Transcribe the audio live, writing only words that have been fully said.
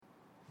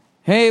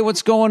Hey,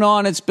 what's going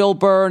on? It's Bill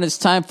Burr, and it's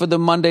time for the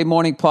Monday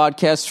Morning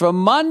Podcast for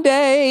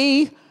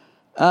Monday,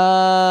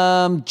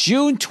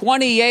 June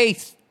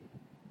 28th,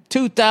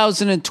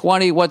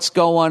 2020. What's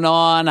going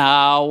on?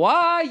 How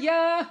are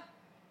ya?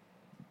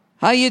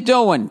 How you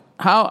doing?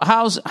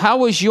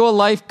 How is your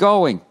life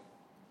going?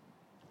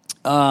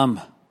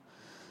 Mine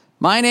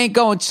ain't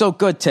going so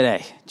good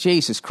today.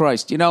 Jesus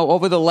Christ. You know,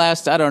 over the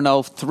last,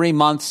 3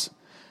 months,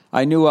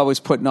 I knew I was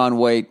putting on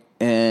weight,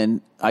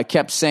 and I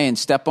kept saying,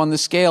 step on the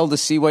scale to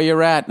see where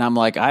you're at. And I'm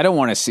like, I don't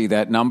want to see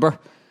that number.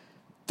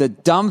 The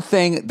dumb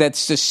thing,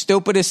 that's the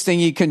stupidest thing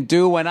you can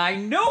do. And I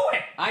knew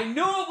it. I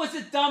knew it was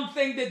a dumb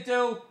thing to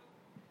do.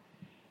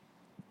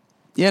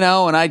 You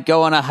know, and I'd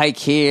go on a hike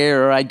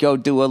here, or I'd go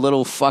do a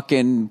little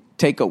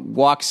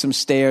walk some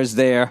stairs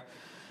there.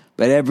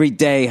 But every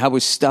day I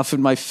was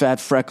stuffing my fat,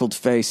 freckled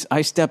face.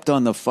 I stepped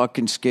on the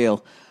fucking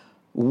scale.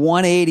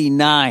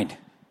 189.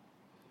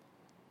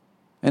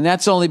 And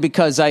that's only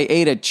because I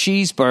ate a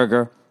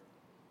cheeseburger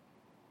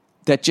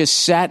that just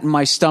sat in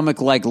my stomach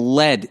like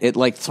lead at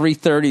like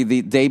 3:30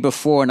 the day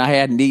before, and I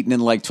hadn't eaten in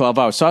like 12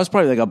 hours. So I was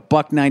probably like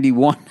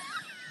 $1.91.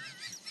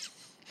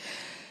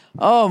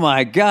 Oh,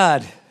 my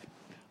God.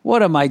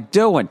 What am I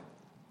doing?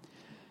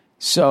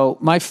 So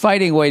my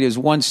fighting weight is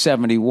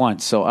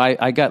 171. So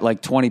I got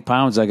like 20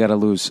 pounds I got to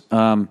lose.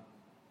 The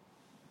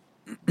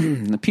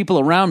people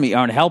around me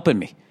aren't helping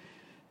me.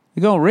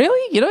 You go,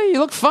 really? You know, you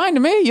look fine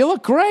to me. You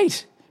look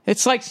great.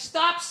 It's like,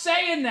 stop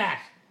saying that.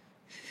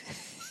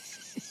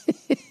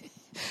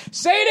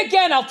 Say it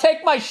again. I'll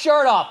take my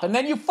shirt off, and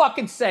then you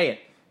fucking say it.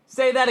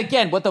 Say that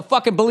again with a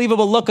fucking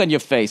believable look on your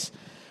face.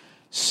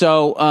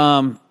 So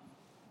I'm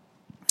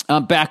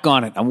back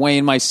on it. I'm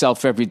weighing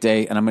myself every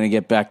day, and I'm going to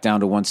get back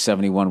down to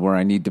 171 where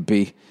I need to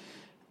be.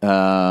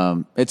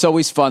 It's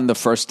always fun the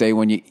first day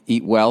when you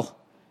eat well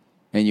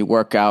and you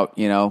work out,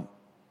 you know,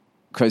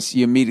 because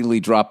you immediately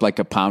drop like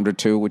a pound or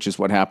two, which is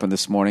what happened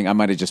this morning. I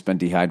might have just been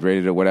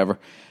dehydrated or whatever.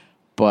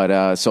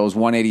 But so it was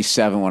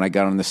 187 when I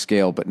got on the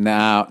scale. But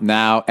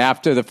now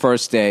after the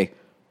first day,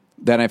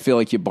 then I feel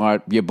like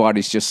your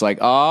body's just like,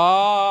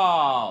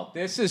 oh,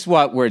 this is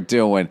what we're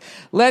doing.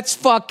 Let's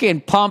fucking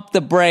pump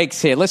the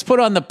brakes here. Let's put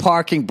on the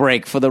parking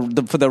brake for the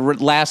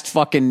last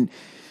fucking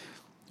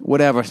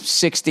whatever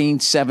 16,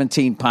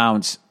 17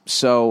 pounds.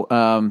 So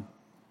so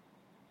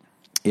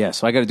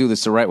I got to do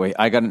this the right way.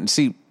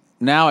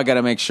 Now I got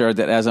to make sure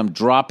that as I'm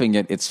dropping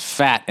it, it's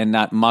fat and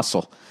not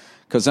muscle,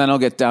 because then I'll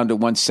get down to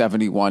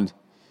 171,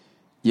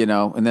 you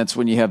know, and that's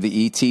when you have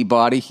the ET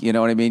body, you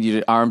know what I mean?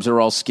 Your arms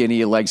are all skinny,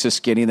 your legs are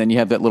skinny, then you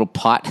have that little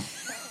pot.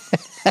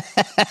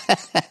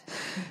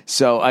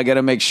 So I got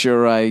to make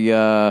sure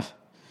I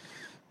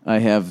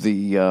have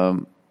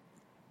the,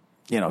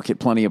 get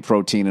plenty of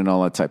protein and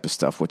all that type of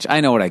stuff, which I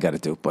know what I got to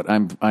do, but I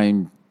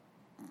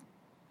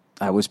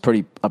was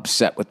pretty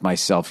upset with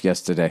myself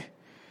yesterday.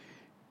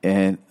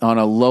 And on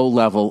a low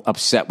level,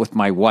 upset with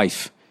my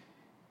wife,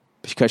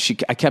 because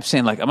I kept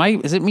saying, like,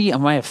 is it me?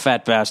 Am I a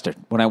fat bastard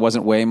when I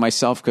wasn't weighing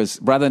myself? Because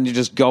rather than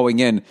just going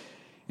in,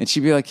 and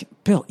she'd be like,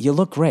 Bill, you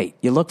look great.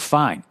 You look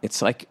fine.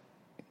 It's like,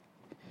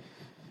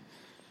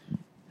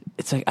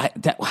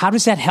 how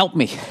does that help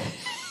me?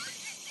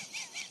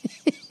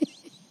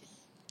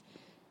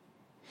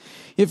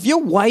 If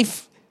your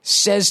wife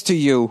says to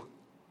you,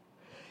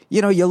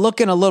 you know, you're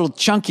looking a little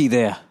chunky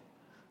there.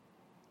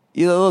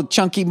 You're a little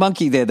chunky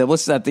monkey there.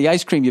 What's that? The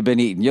ice cream you've been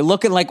eating. You're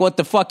looking like what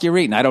the fuck you're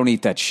eating. I don't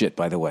eat that shit,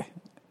 by the way.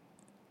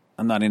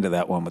 I'm not into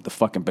that one with the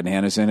fucking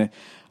bananas in it.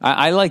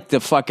 I like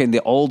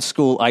the old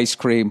school ice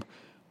cream,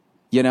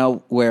 you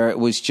know, where it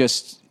was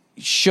just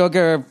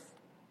sugar,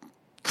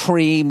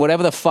 cream,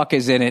 whatever the fuck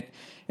is in it,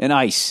 and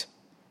ice.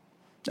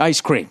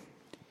 Ice cream.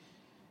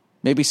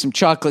 Maybe some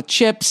chocolate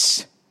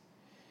chips.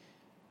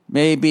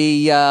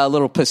 Maybe a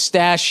little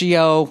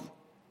pistachio.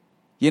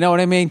 You know what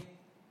I mean?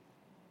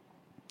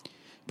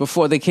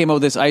 Before they came out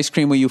with this ice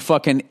cream where you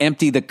fucking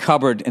empty the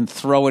cupboard and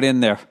throw it in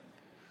there.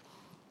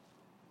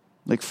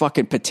 Like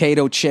fucking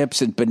potato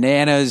chips and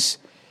bananas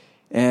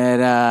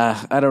and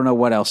I don't know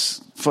what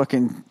else.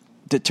 Fucking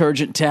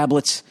detergent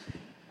tablets.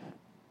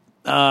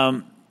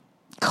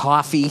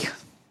 Coffee.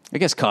 I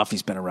guess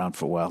coffee's been around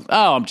for a while.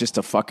 Oh, I'm just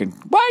a fucking...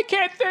 Why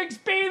can't things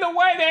be the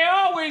way they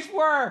always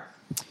were?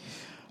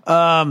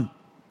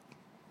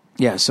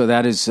 Yeah, so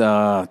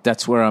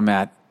that's where I'm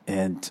at.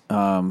 And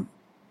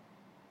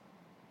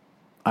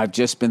I've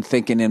just been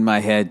thinking in my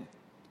head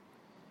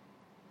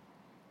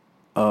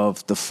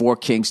of the Four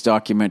Kings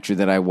documentary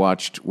that I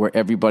watched, where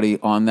everybody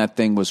on that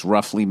thing was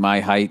roughly my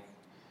height,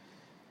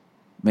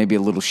 maybe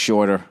a little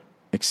shorter,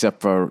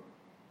 except for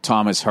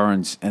Thomas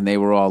Hearns, and they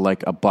were all like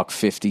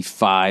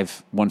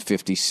 $155,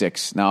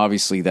 156. Now,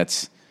 obviously,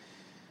 that's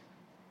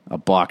a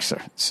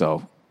boxer,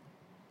 so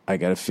I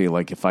got to feel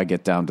like if I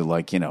get down to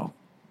like, you know,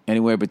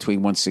 anywhere between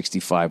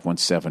 165,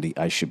 170,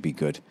 I should be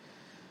good.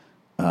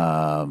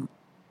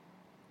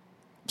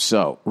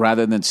 So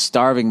rather than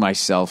starving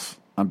myself,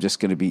 I'm just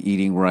going to be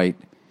eating right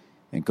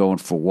and going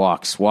for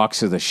walks.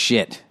 Walks are the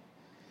shit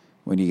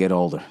when you get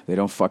older. They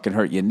don't fucking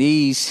hurt your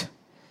knees.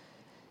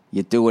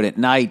 You do it at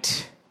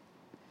night,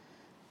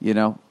 you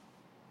know.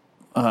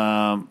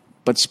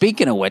 But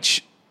speaking of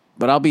which,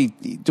 I'll be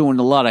doing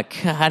a lot of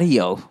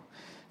cardio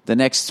the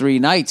next 3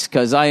 nights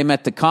because I am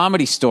at the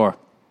Comedy Store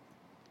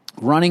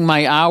running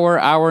my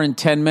hour and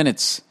 10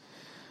 minutes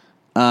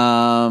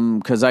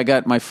because I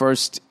got my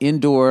first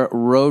indoor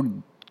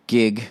road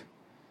gig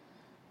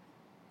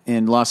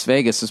in Las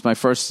Vegas. It's my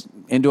first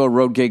indoor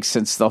road gig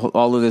since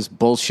all of this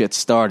bullshit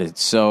started.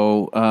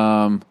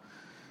 So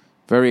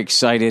very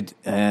excited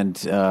and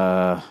 /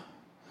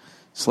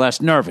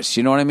 nervous.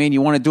 You know what I mean?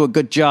 You want to do a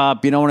good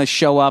job. You don't want to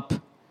show up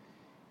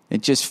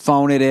and just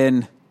phone it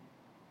in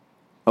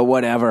or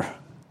whatever.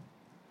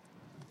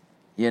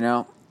 You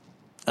know?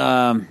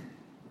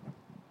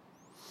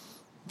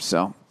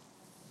 So,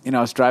 I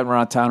was driving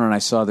around town and I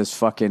saw this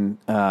fucking,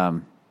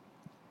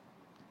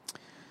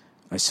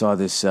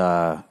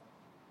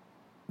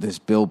 this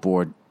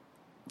billboard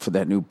for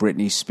that new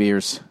Britney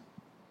Spears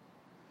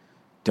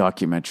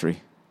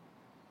documentary.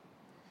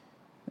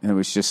 And it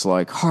was just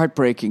like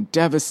heartbreaking,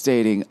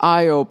 devastating,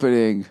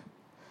 eye-opening,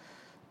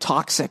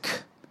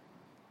 toxic.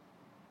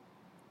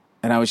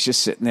 And I was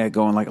just sitting there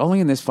going like,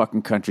 only in this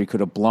fucking country could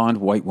a blonde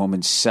white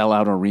woman sell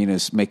out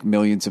arenas, make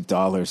millions of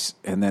dollars,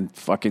 and then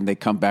fucking they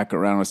come back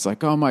around and it's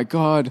like, oh my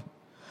God,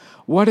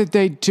 what did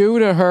they do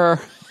to her?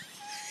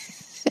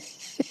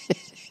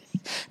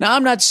 Now,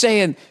 I'm not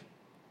saying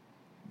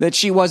that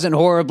she wasn't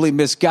horribly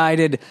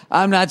misguided.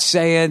 I'm not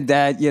saying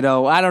that,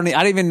 I don't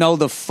even know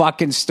the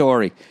fucking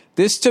story.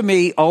 This to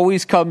me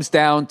always comes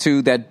down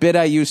to that bit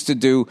I used to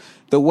do,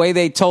 the way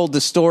they told the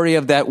story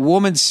of that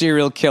woman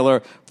serial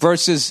killer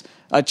versus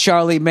a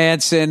Charlie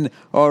Manson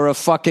or a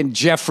fucking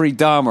Jeffrey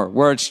Dahmer,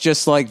 where it's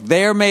just like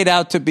they're made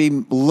out to be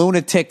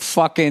lunatic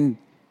fucking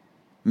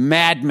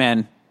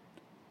madmen.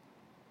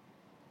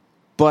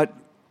 But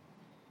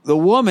the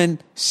woman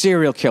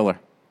serial killer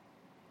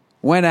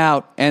went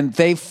out and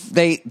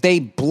they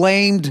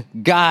blamed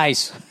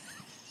guys.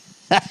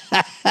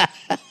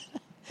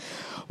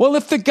 Well,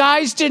 if the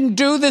guys didn't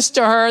do this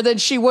to her, then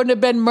she wouldn't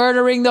have been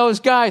murdering those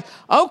guys.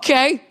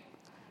 Okay.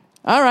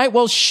 All right.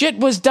 Well, shit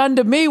was done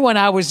to me when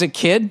I was a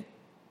kid.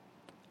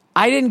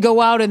 I didn't go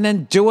out and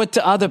then do it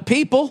to other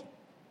people.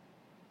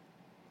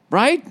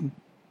 Right?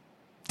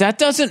 That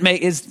doesn't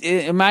make,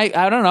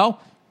 I don't know.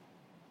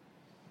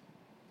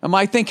 Am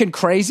I thinking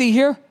crazy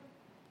here?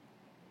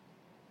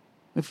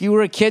 If you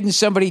were a kid and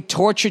somebody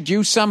tortured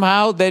you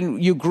somehow, then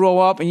you grow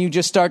up and you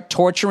just start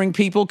torturing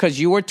people because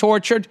you were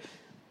tortured.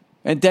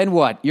 And then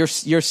what? You're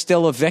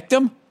still a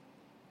victim?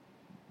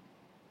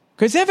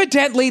 Because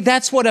evidently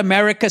that's what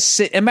American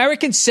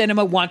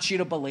cinema wants you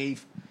to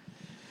believe.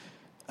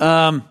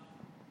 No,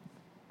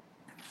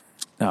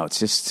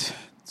 it's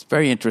a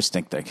very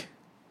interesting thing.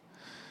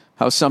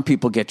 How some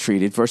people get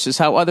treated versus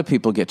how other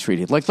people get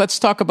treated. Like, let's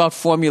talk about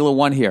Formula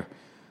One here.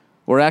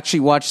 Or actually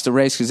watch the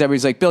race because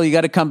everybody's like, Bill, you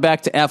got to come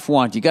back to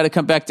F1. You got to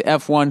come back to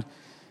F1.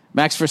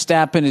 Max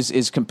Verstappen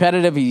is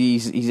competitive.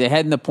 He's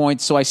ahead in the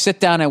points. So I sit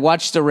down and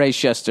watch the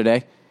race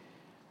yesterday.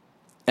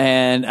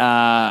 And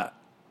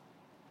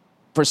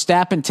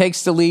Verstappen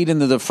takes the lead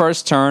into the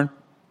first turn.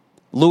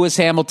 Lewis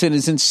Hamilton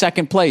is in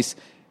second place.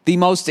 The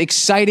most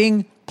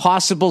exciting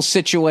possible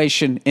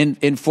situation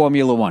in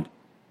Formula One.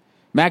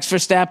 Max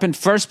Verstappen,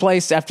 first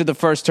place after the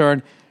first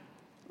turn.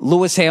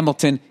 Lewis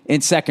Hamilton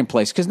in second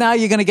place. Because now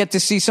you're going to get to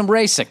see some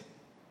racing.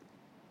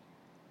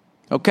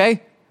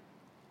 Okay?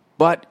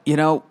 But,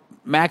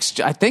 Max,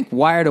 I think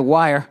wire to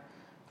wire.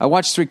 I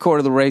watched 3/4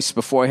 of the race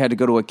before I had to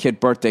go to a kid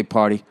birthday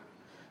party.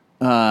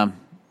 Oh,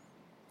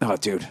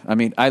 dude. I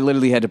mean, I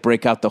literally had to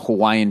break out the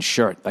Hawaiian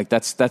shirt. Like,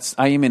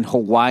 I am in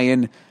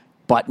Hawaiian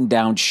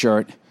button-down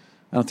shirt.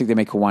 I don't think they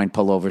make Hawaiian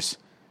pullovers.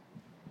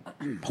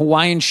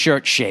 Hawaiian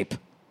shirt shape.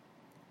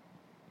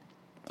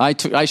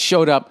 I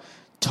showed up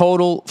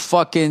total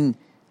fucking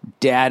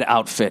dad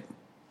outfit.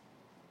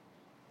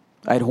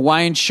 I had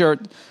Hawaiian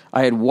shirt,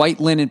 I had white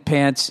linen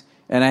pants,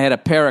 and I had a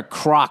pair of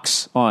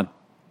Crocs on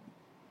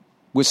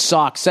with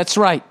socks. That's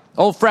right.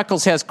 Old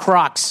Freckles has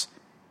Crocs.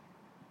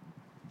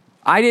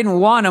 I didn't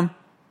want them.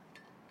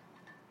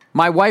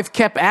 My wife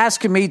kept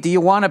asking me, do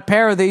you want a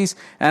pair of these?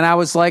 And I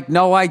was like,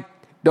 no, I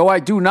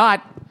do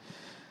not.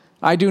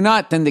 I do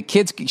not. Then the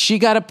kids, she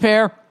got a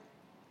pair.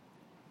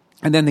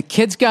 And then the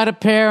kids got a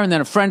pair. And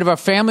then a friend of our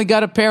family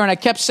got a pair. And I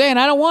kept saying,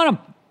 I don't want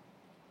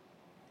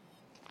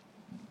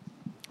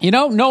them.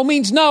 No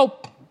means no.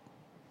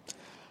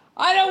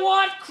 I don't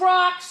want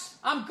Crocs.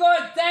 I'm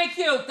good. Thank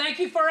you. Thank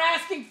you for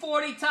asking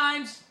 40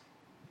 times.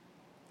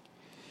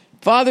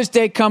 Father's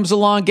Day comes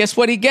along. Guess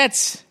what he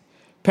gets?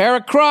 Pair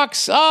of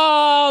Crocs.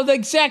 Oh, the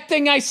exact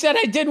thing I said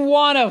I didn't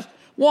want.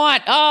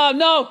 Oh,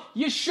 no,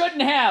 you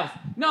shouldn't have.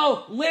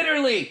 No,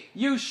 literally,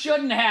 you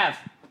shouldn't have.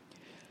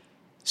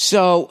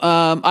 So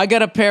I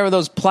got a pair of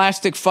those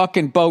plastic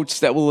fucking boats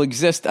that will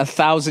exist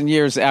 1,000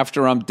 years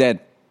after I'm dead.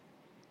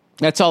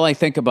 That's all I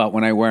think about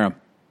when I wear them.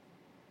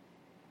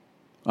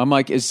 I'm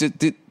like,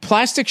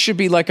 plastic should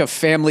be like a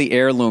family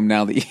heirloom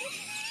now that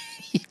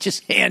you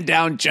just hand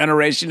down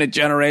generation to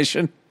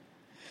generation.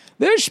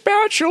 This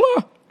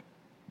spatula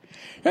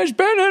has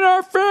been in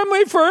our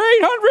family for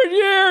 800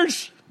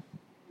 years.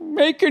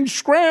 making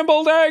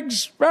scrambled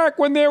eggs back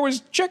when there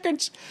was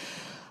chickens.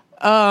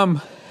 So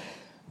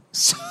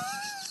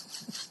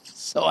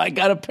I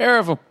got a pair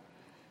of them.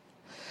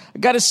 I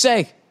got to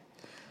say,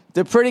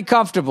 they're pretty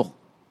comfortable.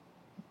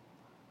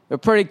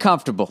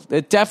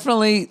 It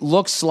definitely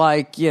looks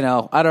like, I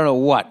don't know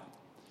what.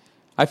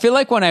 I feel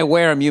like when I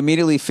wear them, you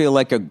immediately feel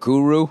like a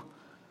guru.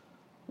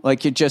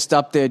 Like you're just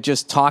up there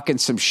just talking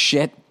some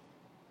shit.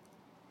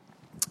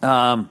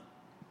 Oh,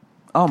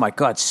 my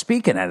God.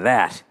 Speaking of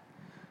that,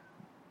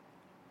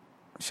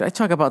 should I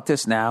talk about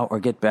this now or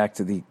get back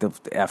to the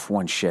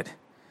F1 shit?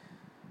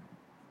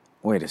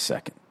 Wait a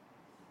second.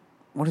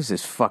 What is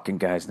this fucking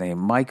guy's name?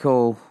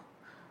 Michael...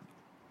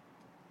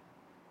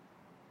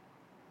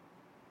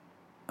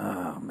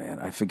 Oh, man,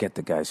 I forget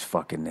the guy's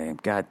fucking name.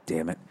 God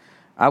damn it.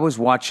 I was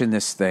watching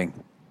this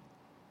thing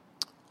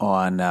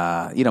on,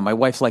 my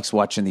wife likes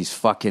watching these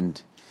fucking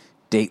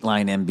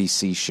Dateline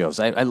NBC shows.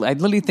 I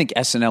literally think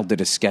SNL did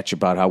a sketch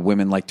about how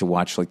women like to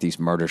watch, like, these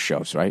murder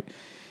shows, right?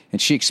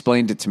 And she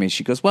explained it to me.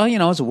 She goes, well,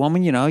 as a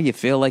woman, you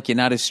feel like you're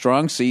not as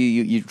strong, so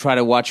you try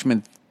to watch them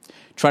and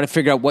try to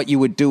figure out what you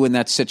would do in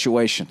that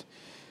situation.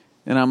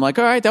 And I'm like,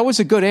 all right, that was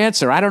a good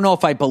answer. I don't know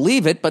if I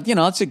believe it, but,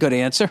 it's a good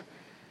answer.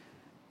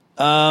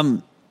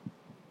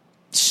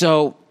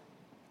 So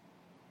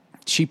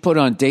she put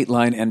on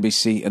Dateline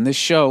NBC, and this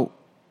show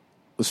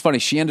was funny.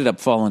 She ended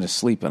up falling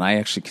asleep, and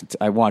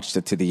I watched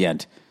it to the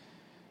end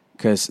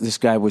because this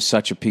guy was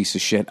such a piece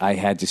of shit. I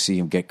had to see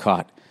him get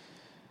caught.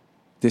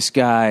 This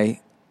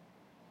guy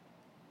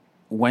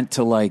went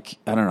to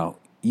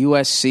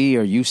USC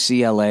or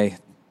UCLA,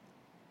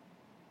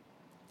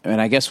 and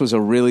I guess was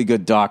a really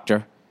good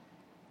doctor,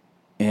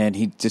 and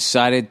he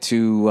decided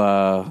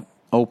to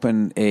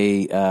open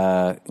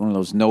one of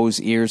those nose,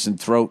 ears, and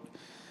throat.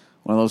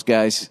 One of those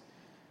guys,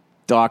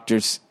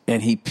 doctors,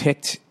 and he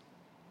picked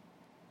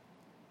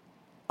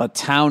a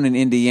town in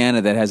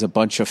Indiana that has a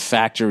bunch of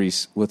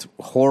factories with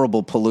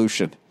horrible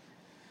pollution.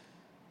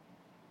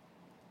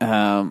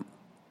 I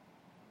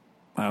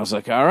was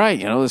like, all right,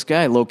 this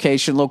guy,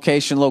 location,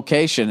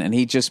 and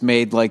he just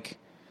made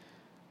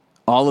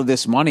all of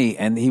this money,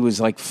 and he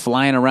was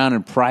flying around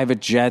in private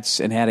jets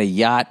and had a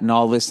yacht and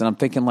all this, and I'm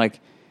thinking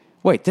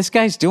wait, this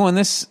guy's doing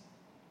this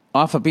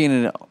off of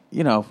being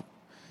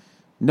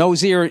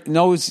nose,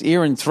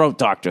 ear, and throat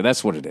doctor.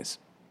 That's what it is.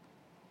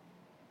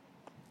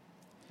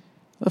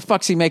 The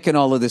fuck's he making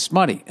all of this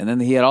money? And then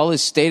he had all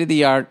his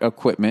state-of-the-art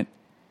equipment,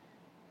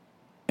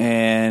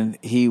 and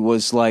he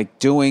was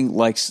doing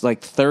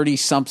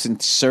 30-something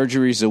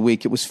surgeries a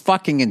week. It was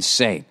fucking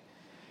insane.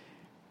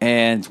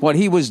 And what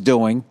he was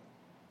doing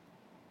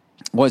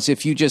was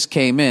if you just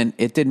came in,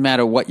 it didn't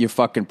matter what your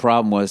fucking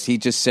problem was. He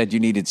just said you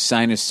needed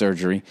sinus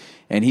surgery,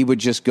 and he would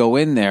just go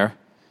in there,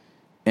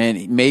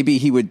 and maybe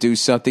he would do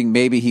something,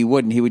 maybe he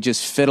wouldn't. He would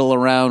just fiddle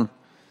around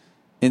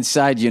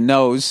inside your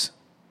nose.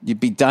 You'd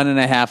be done in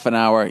a half an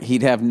hour.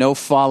 He'd have no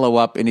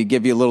follow-up, and he'd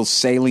give you a little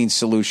saline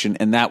solution,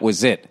 and that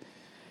was it.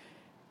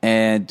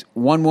 And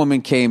one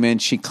woman came in.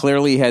 She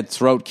clearly had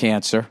throat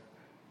cancer,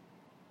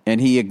 and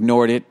he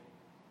ignored it.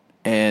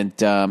 And,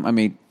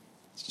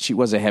 she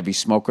was a heavy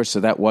smoker, so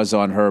that was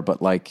on her,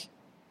 but,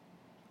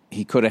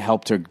 he could have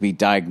helped her be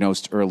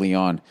diagnosed early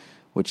on,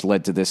 which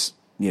led to this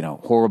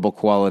horrible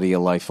quality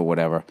of life or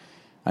whatever.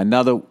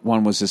 Another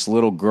one was this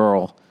little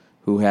girl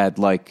who had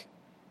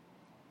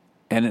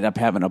ended up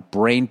having a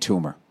brain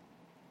tumor.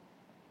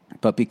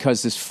 But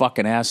because this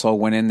fucking asshole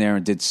went in there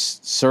and did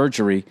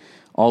surgery,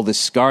 all this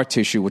scar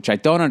tissue, which I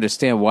don't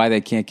understand why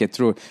they can't get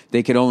through it,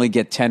 they could only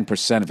get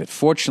 10% of it.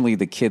 Fortunately,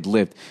 the kid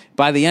lived.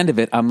 By the end of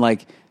it, I'm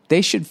like,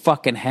 they should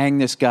fucking hang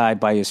this guy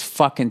by his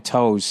fucking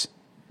toes.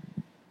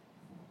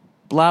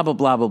 Blah, blah,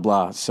 blah, blah,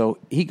 blah. So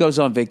he goes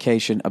on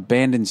vacation,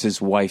 abandons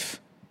his wife,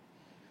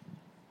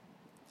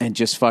 and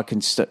just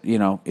fucking,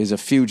 is a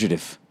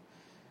fugitive,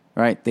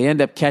 right? They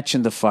end up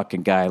catching the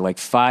fucking guy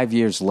 5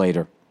 years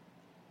later.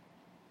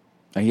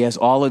 He has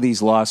all of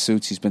these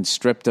lawsuits. He's been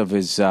stripped of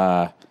his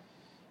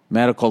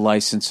medical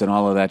license and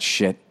all of that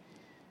shit.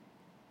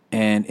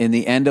 And in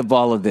the end of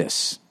all of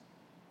this,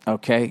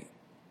 okay,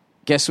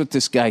 guess what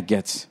this guy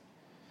gets?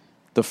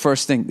 The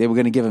first thing, they were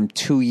going to give him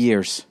 2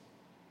 years.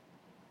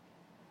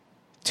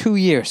 2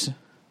 years.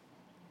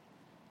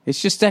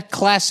 It's just that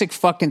classic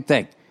fucking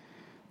thing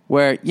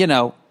where,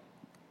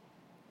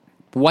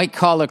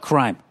 white-collar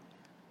crime.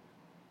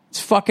 It's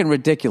fucking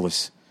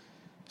ridiculous.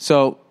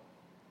 So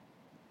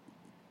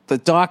the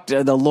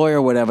doctor, the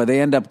lawyer, whatever,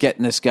 they end up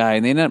getting this guy,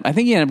 and I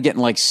think he ended up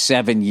getting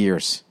 7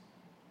 years.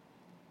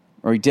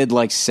 Or he did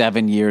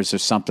 7 years or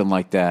something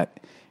like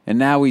that. And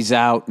now he's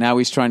out. Now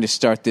he's trying to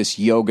start this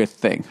yoga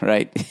thing,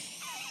 right?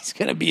 He's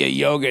going to be a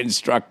yoga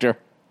instructor.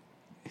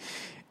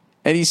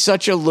 And he's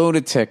such a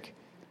lunatic.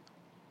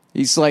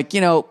 He's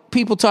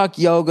people talk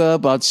yoga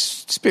about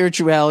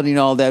spirituality and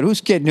all that. Who's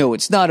kidding who?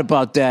 It's not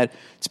about that.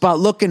 It's about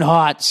looking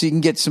hot so you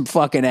can get some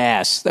fucking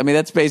ass. I mean,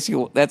 that's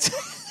basically, that's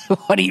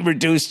what he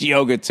reduced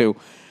yoga to.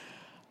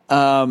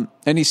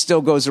 And he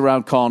still goes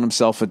around calling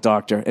himself a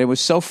doctor. It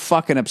was so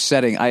fucking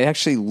upsetting. I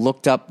actually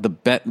looked up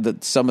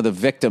some of the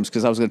victims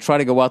because I was going to try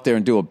to go out there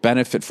and do a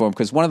benefit for him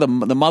because one of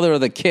the mother of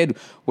the kid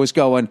was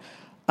going,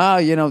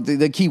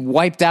 he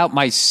wiped out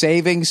my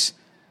savings.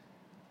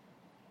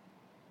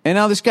 And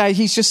now this guy,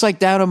 he's just like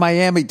down in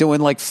Miami doing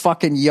like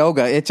fucking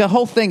yoga. It's a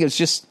whole thing. It's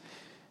just,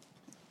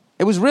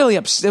 it was really,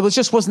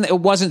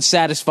 it wasn't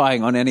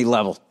satisfying on any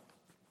level.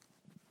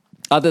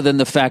 Other than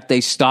the fact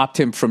they stopped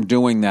him from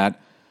doing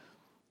that.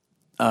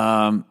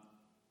 And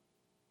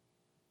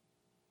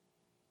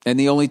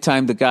the only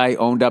time the guy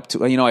owned up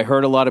to, I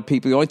heard a lot of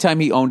people, the only time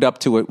he owned up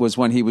to it was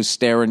when he was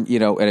staring,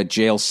 at a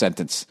jail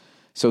sentence.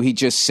 So he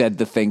just said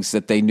the things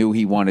that they knew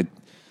he wanted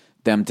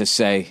them to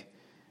say.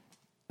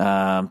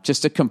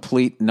 Just a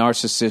complete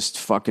narcissist,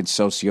 fucking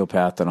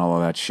sociopath and all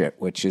of that shit,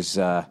 which is,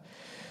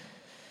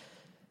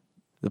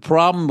 the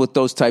problem with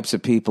those types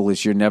of people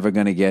is you're never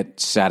going to get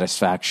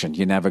satisfaction.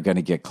 You're never going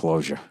to get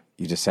closure.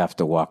 You just have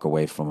to walk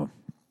away from them.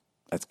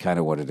 That's kind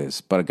of what it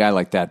is. But a guy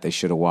like that, they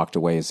should have walked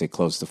away as they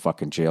closed the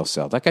fucking jail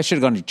cell. That guy should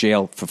have gone to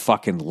jail for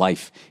fucking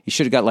life. He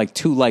should have got like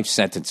 2 life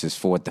sentences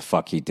for what the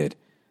fuck he did.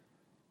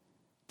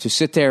 To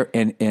sit there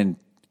and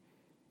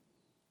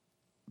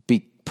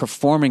be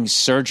performing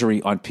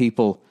surgery on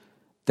people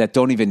that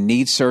don't even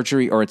need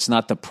surgery or it's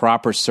not the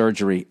proper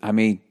surgery. I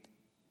mean,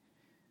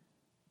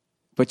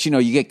 but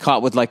you get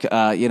caught with like,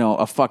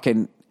 a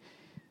fucking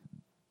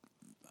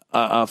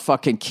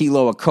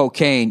kilo of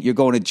cocaine. You're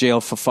going to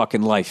jail for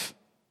fucking life.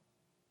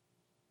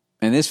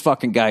 And this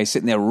fucking guy is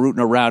sitting there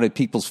rooting around at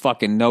people's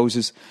fucking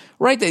noses.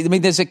 Right there. I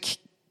mean, there's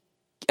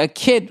a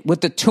kid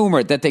with the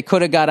tumor that they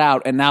could have got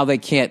out and now they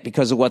can't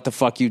because of what the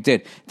fuck you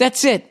did.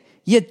 That's it.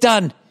 You're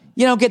done.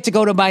 You don't get to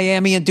go to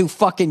Miami and do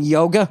fucking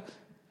yoga.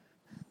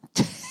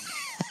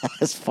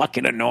 It's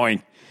fucking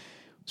annoying.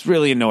 It's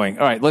really annoying.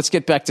 All right, let's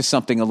get back to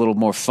something a little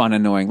more fun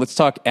annoying. Let's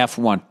talk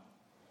F1.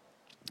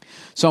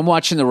 So I'm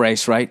watching the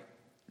race, right?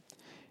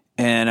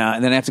 And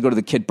then I have to go to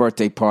the kid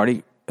birthday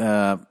party.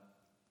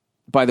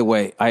 By the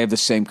way, I have the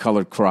same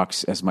colored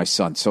Crocs as my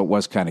son, so it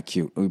was kind of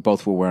cute. We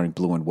both were wearing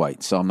blue and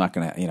white, so I'm not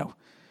going to,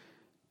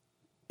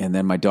 And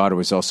then my daughter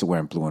was also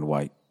wearing blue and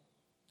white.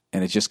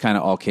 And it just kind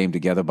of all came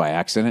together by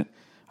accident.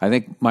 I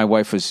think my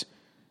wife was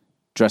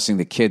dressing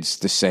the kids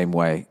the same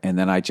way, and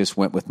then I just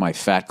went with my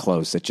fat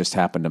clothes that just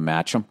happened to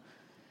match them.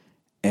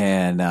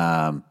 And,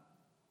 I'm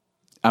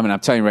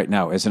telling you right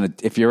now,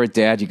 if you're a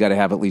dad, you got to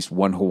have at least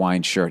one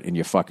Hawaiian shirt in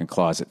your fucking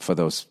closet for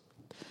those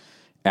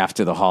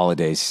after the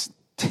holidays.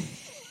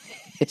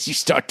 As you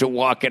start to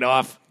walk it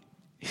off,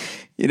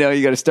 you got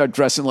to start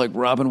dressing like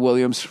Robin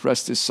Williams,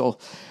 rest his soul.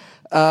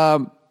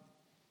 So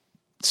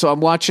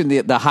I'm watching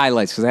the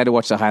highlights because I had to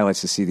watch the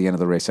highlights to see the end of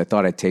the race. I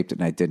thought I taped it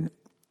and I didn't.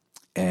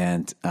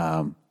 And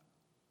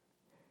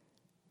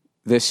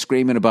they're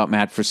screaming about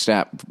Max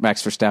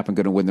Verstappen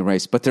going to win the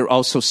race, but they're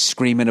also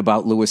screaming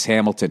about Lewis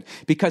Hamilton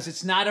because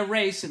it's not a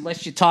race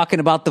unless you're talking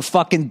about the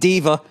fucking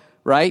diva,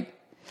 right?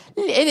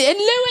 And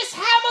Lewis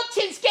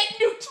Hamilton's getting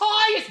new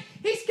tires.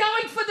 He's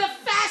going for the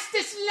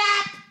fastest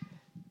lap.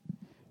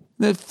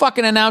 The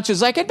fucking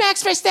announcer's like, and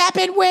Max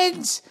Verstappen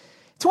wins.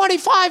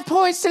 25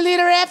 points to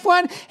leader F1.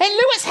 And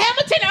Lewis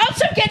Hamilton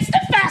also gets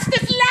the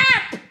fastest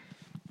lap.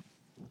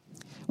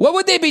 What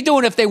would they be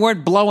doing if they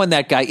weren't blowing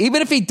that guy?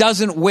 Even if he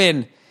doesn't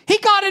win, he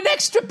got an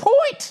extra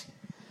point.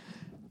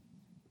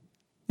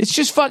 It's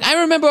just fuck.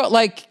 I remember,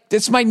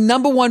 it's my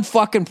number one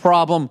fucking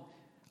problem.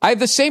 I have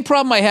the same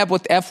problem I have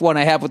with F1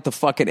 I have with the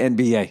fucking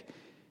NBA.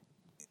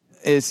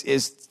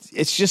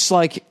 It's just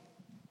like,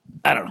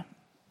 I don't know.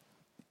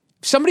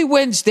 If somebody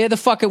wins, they're the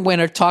fucking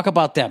winner. Talk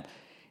about them.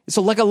 It's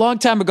like a long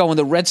time ago when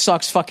the Red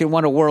Sox fucking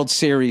won a World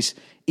Series.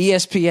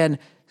 ESPN,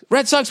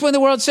 Red Sox win the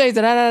World Series,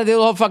 the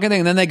whole fucking thing.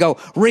 And then they go,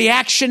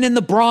 reaction in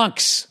the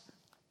Bronx.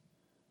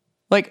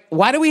 Like,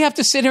 why do we have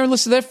to sit here and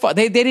listen to their...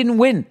 They didn't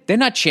win. They're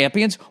not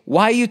champions.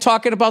 Why are you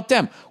talking about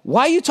them?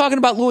 Why are you talking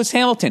about Lewis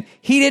Hamilton?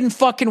 He didn't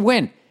fucking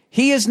win.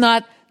 He is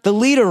not the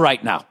leader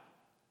right now.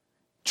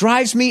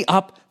 Drives me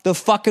up the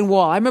fucking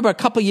wall. I remember a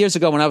couple years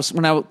ago when I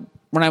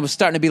was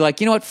starting to be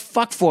like, you know what?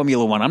 Fuck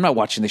Formula One. I'm not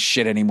watching this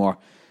shit anymore.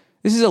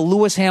 This is a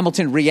Lewis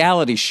Hamilton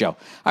reality show.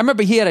 I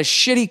remember he had a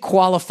shitty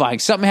qualifying.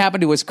 Something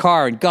happened to his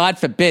car, and God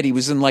forbid he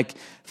was in like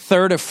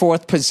 3rd or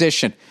 4th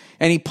position.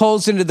 And he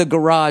pulls into the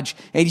garage,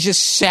 and he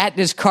just sat in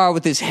his car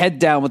with his head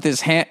down with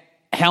his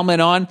helmet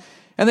on.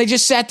 And they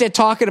just sat there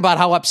talking about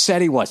how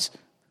upset he was.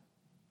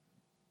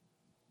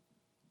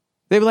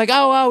 They were like,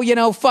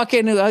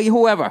 fucking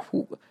whoever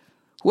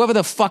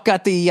the fuck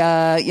got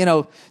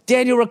the,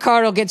 Daniel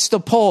Ricciardo gets the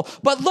pole.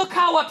 But look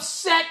how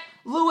upset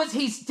Lewis,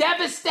 he's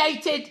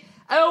devastated.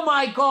 Oh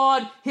my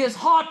God, his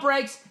heart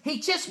breaks. He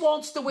just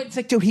wants to win. It's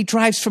like, dude, he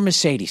drives for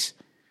Mercedes.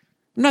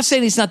 I'm not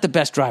saying he's not the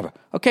best driver,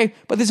 okay?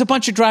 But there's a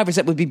bunch of drivers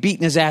that would be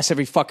beating his ass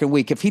every fucking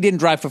week if he didn't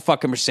drive for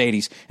fucking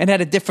Mercedes and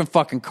had a different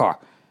fucking car.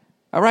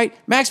 All right?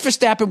 Max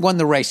Verstappen won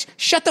the race.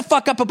 Shut the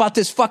fuck up about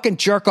this fucking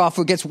jerk-off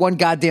who gets one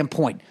goddamn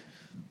point.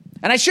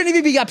 And I shouldn't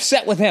even be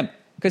upset with him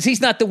because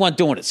he's not the one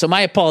doing it. So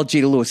my apology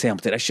to Lewis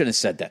Hamilton. I shouldn't have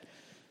said that.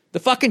 The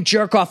fucking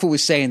jerk-off who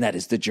was saying that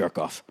is the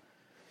jerk-off.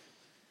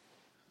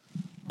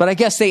 But I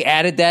guess they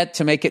added that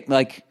to make it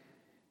like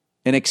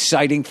an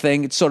exciting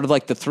thing. It's sort of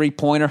like the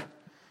three-pointer.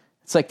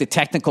 It's like the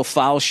technical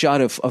foul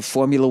shot of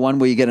Formula One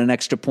where you get an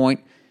extra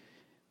point.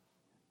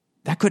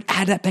 That could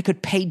add up. That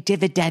could pay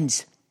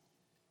dividends.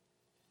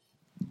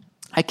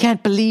 I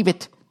can't believe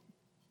it.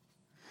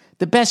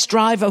 The best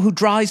driver who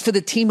drives for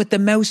the team with the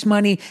most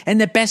money and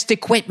the best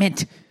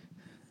equipment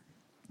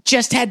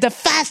just had the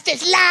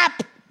fastest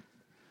lap.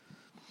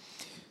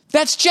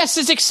 That's just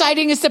as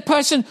exciting as the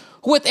person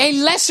with a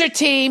lesser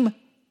team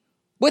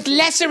with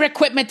lesser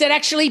equipment that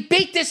actually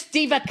beat this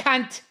diva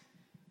cunt.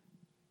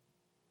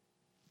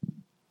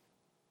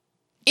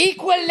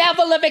 Equal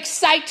level of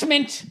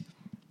excitement.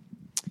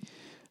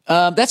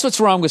 That's what's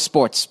wrong with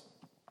sports.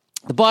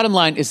 The bottom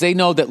line is they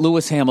know that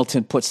Lewis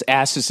Hamilton puts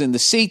asses in the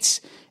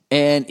seats,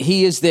 and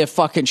he is their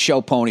fucking show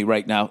pony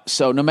right now.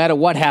 So no matter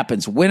what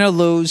happens, win or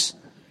lose,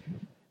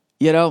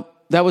 you know,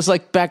 that was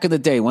like back in the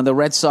day when the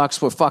Red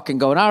Sox were fucking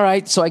going, all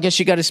right, so I guess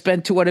you got to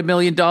spend $200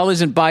 million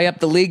and buy up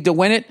the league to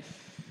win it,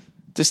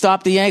 to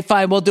stop the Yankees.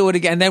 Fine, we'll do it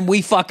again. And then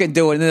we fucking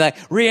do it. And they're like,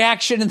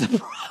 reaction in the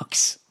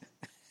Bronx.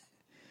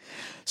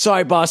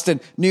 Sorry, Boston.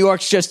 New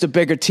York's just a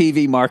bigger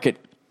TV market.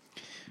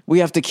 We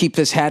have to keep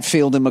this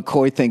Hatfield and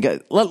McCoy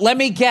thing. Let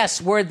me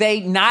guess. Were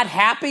they not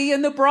happy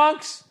in the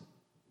Bronx?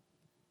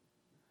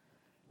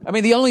 I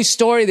mean, the only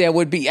story there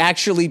would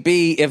actually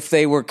be if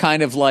they were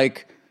kind of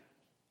like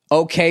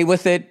okay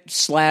with it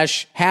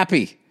 /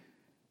 happy.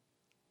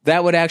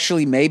 That would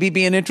actually maybe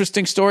be an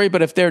interesting story.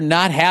 But if they're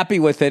not happy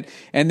with it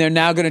and they're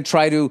now going to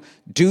try to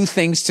do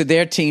things to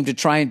their team to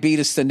try and beat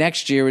us the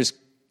next year is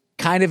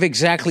kind of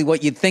exactly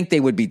what you'd think they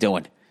would be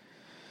doing.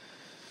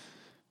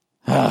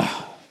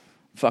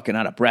 Fucking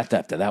out of breath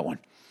after that one.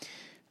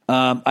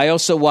 I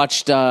also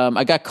watched,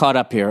 I got caught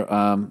up here.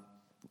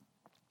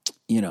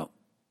 You know,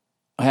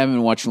 I haven't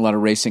been watching a lot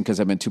of racing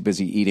because I've been too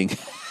busy eating.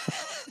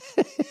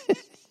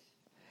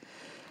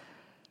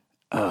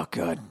 Oh,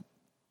 God.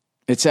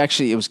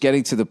 It was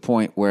getting to the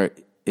point where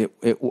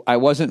I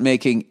wasn't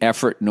making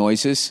effort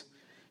noises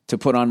to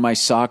put on my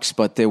socks,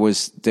 but there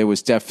was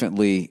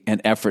definitely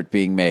an effort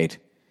being made.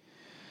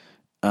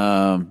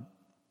 Yeah.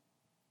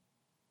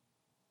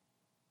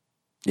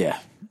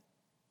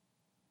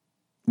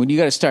 When you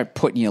got to start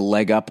putting your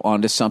leg up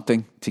onto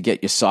something to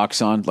get your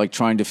socks on, like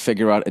trying to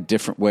figure out a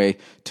different way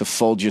to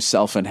fold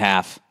yourself in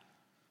half.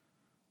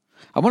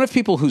 I wonder if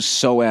people whose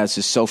psoas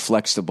is so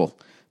flexible,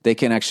 they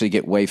can actually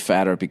get way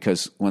fatter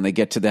because when they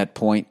get to that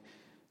point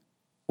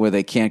where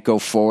they can't go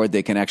forward,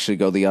 they can actually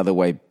go the other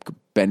way,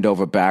 bend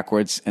over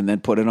backwards, and then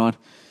put it on.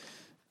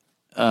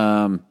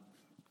 I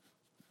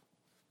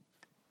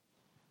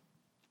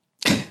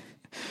was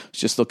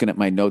just looking at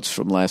my notes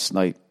from last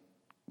night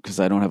because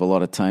I don't have a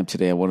lot of time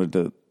today.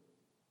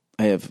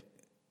 I have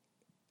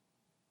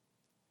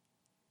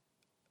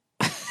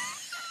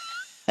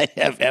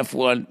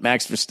F1,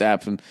 Max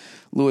Verstappen,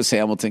 Lewis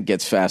Hamilton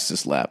gets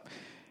fastest lap.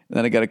 And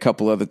then I got a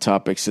couple other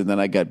topics, and then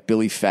I got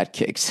Billy Fat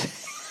Cakes.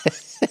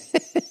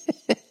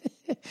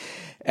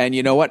 And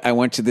you know what? I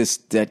went to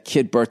that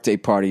kid birthday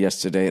party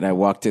yesterday, and I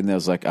walked in there. I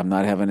was like, I'm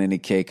not having any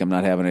cake. I'm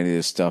not having any of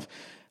this stuff.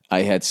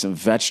 I had some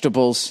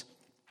vegetables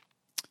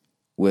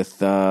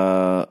with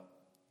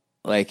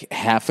like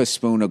half a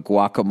spoon of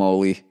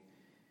guacamole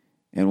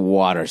and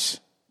waters.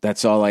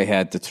 That's all I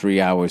had the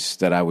 3 hours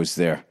that I was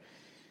there.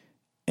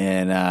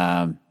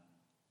 And,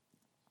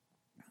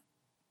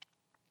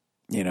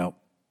 you know,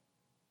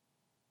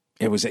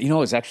 it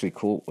was actually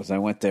cool was I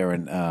went there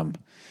and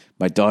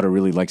my daughter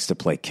really likes to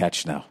play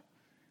catch now,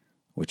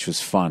 which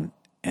was fun.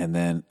 And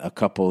then a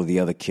couple of the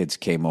other kids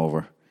came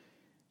over.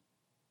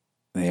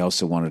 They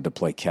also wanted to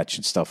play catch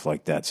and stuff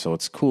like that. So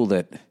it's cool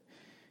that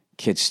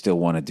kids still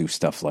want to do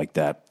stuff like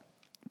that.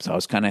 So I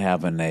was kind of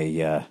having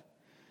a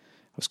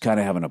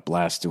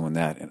blast doing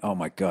that. And oh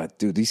my God,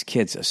 dude, these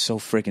kids are so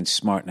freaking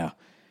smart now.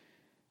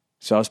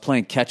 So I was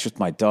playing catch with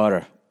my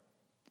daughter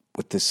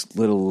with this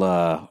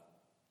little,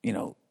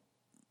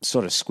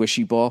 sort of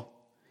squishy ball.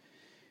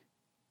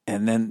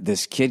 And then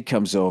this kid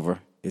comes over.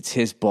 It's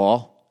his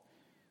ball.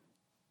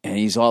 And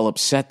he's all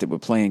upset that we're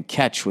playing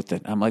catch with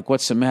it. I'm like,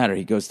 what's the matter?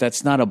 He goes,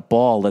 that's not a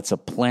ball. That's a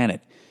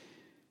planet.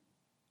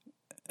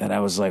 And I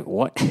was like,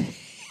 what? He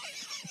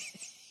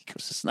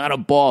goes, it's not a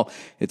ball.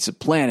 It's a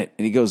planet.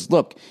 And he goes,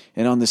 look.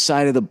 And on the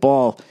side of the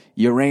ball,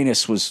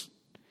 Uranus was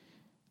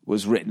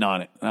written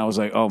on it. And I was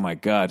like, oh, my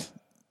God.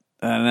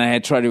 And I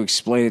had tried to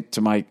explain it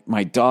to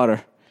my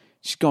daughter.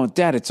 She's going,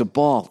 Dad, it's a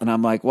ball. And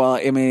I'm like, well,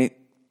 I mean,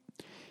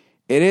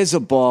 it is a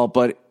ball,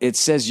 but it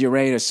says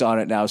Uranus on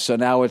it now. So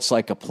now it's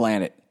like a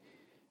planet.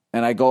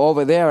 And I go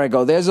over there. I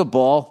go, there's a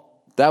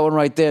ball. That one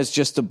right there is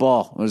just a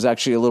ball. It was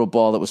actually a little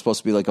ball that was supposed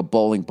to be like a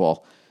bowling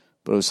ball.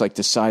 But it was like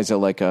the size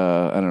of like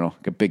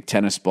like a big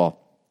tennis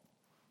ball.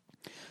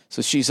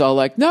 So she's all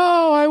like,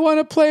 no, I want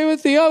to play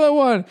with the other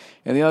one.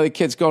 And the other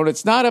kid's going,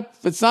 it's not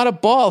a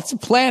ball. It's a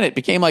planet. It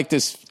became like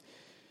this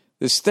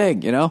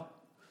thing, you know?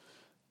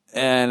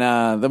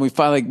 And then we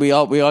finally, we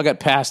all got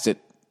past it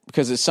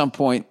because at some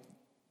point,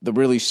 the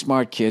really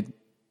smart kid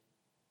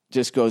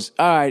just goes,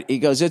 all right. He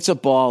goes, it's a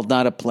ball,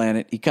 not a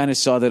planet. He kind of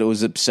saw that it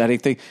was an upsetting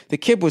thing. The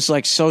kid was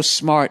like so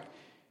smart.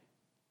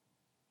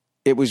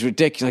 It was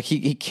ridiculous. Like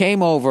he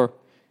came over.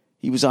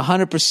 He was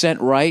 100%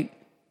 right.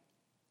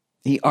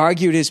 He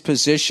argued his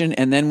position.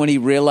 And then when he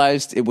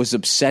realized it was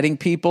upsetting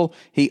people,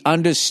 he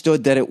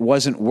understood that it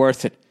wasn't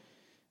worth it.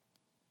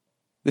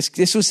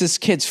 This was this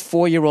kid's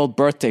 4-year-old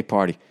birthday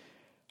party.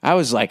 I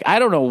was like, I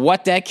don't know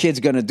what that kid's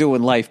going to do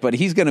in life, but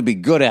he's going to be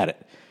good at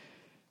it.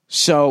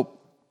 So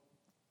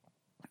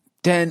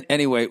then,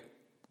 anyway,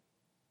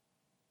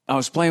 I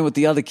was playing with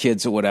the other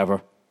kids or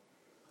whatever.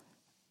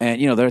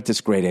 And, they're at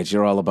this great age.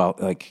 They're all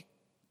about, like,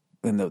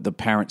 in the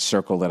parent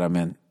circle that I'm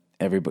in,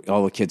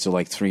 all the kids are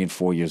like 3 and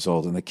 4 years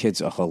old, and the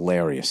kids are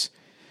hilarious.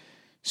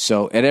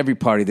 So at every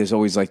party, there's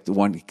always, like,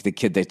 the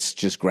kid that's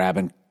just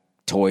grabbing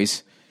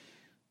toys.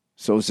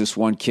 So it was this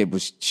one kid,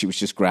 she was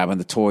just grabbing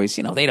the toys.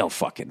 They don't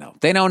fucking know.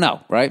 They don't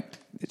know, right?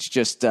 It's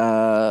just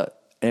an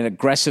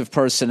aggressive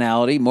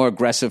personality, more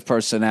aggressive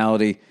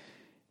personality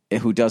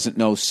who doesn't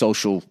know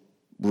social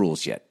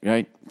rules yet,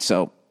 right?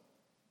 So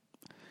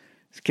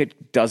this kid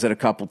does it a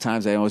couple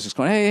times. I always just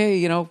go, hey,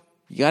 you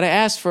got to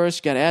ask first.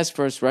 You got to ask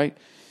first, right?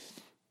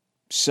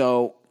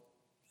 So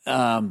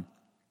the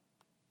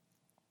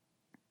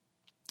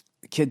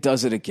kid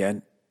does it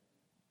again,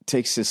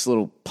 takes this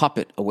little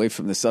puppet away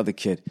from this other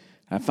kid.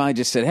 I finally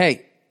just said,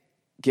 hey,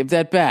 give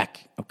that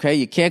back, okay?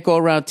 You can't go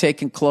around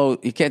taking clothes.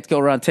 You can't go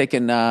around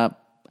taking the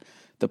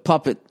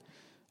puppet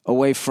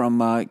away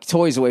from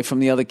toys away from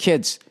the other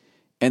kids.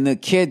 And the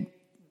kid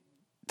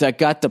that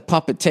got the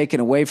puppet taken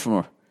away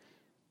from her,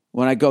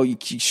 when I go, you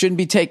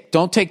shouldn't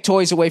don't take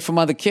toys away from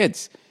other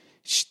kids.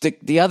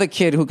 The other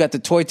kid who got the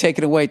toy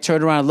taken away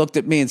turned around and looked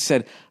at me and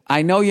said,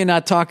 I know you're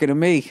not talking to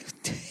me.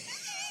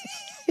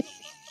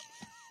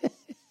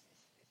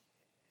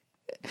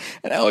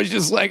 And I was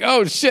just like,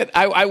 oh, shit,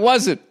 I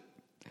wasn't.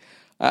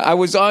 I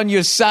was on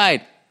your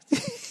side.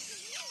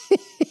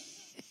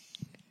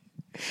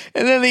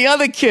 And then the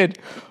other kid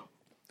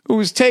who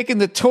was taking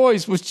the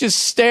toys was just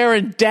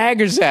staring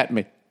daggers at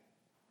me.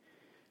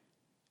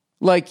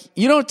 Like,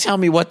 you don't tell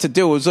me what to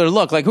do. It was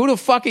look, like, who the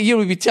fuck are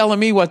you to be telling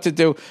me what to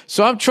do?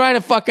 So I'm trying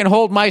to fucking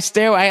hold my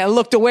stare. I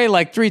looked away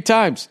like 3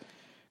 times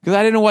because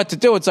I didn't know what to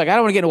do. It's like, I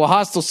don't want to get into a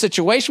hostile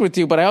situation with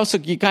you, but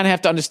you kind of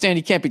have to understand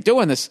you can't be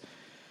doing this.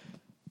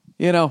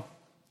 There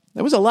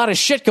was a lot of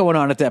shit going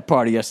on at that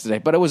party yesterday,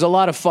 but it was a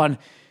lot of fun.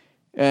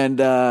 And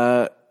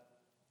the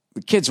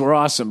kids were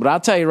awesome. But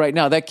I'll tell you right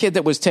now, that kid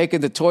that was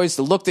taking the toys,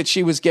 the look that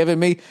she was giving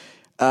me,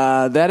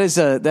 that is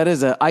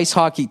a ice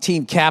hockey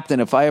team captain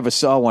if I ever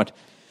saw one.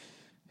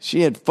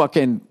 She had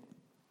fucking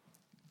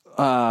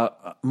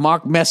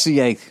Mark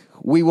Messier,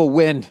 we will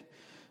win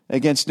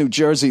against New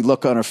Jersey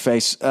look on her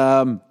face.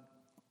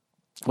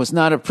 Was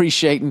not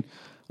appreciating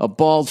a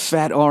bald,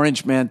 fat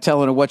orange man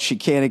telling her what she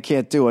can and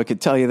can't do. I can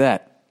tell you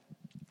that.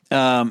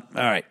 All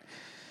right.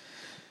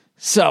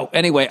 So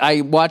anyway,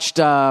 I watched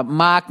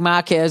Marc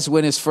Marquez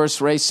win his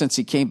first race since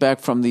he came back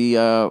from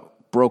the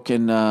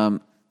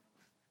broken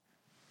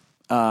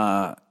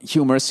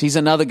humerus. He's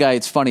another guy.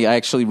 It's funny. I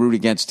actually root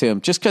against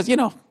him just because,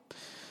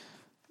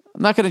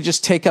 I'm not going to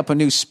just take up a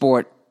new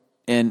sport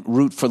and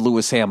root for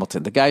Lewis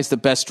Hamilton. The guy's the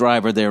best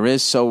driver there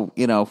is. So,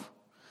 am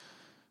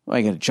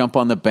I going to jump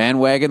on the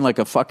bandwagon like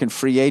a fucking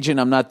free agent?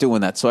 I'm not doing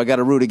that. So I got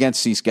to root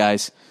against these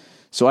guys.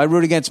 So I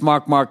root against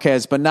Marc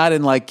Marquez, but not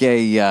in like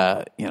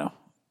a,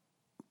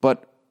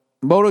 but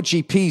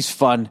MotoGP's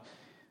fun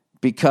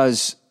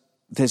because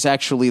there's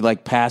actually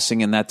like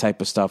passing and that type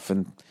of stuff.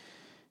 And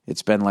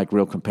it's been like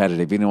real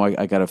competitive.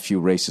 I got a few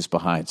races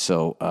behind.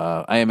 So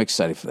I am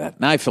excited for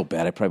that. Now I feel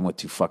bad. I probably went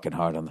too fucking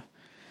hard on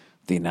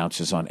the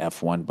announcers on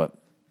F1, but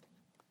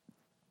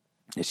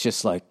it's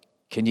just like,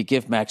 can you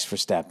give Max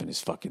Verstappen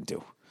his fucking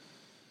due?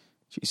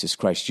 Jesus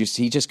Christ.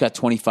 He just got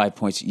 25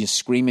 points. You're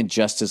screaming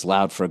just as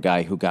loud for a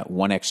guy who got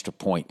 1 extra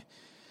point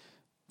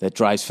that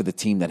drives for the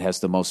team that has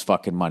the most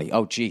fucking money.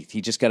 Oh, gee,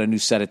 he just got a new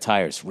set of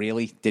tires.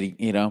 Really? Did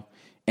he,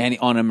 and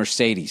on a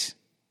Mercedes.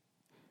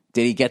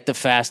 Did he get the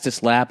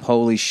fastest lap?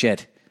 Holy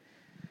shit.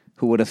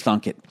 Who would have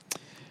thunk it?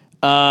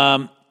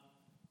 All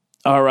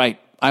right.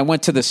 I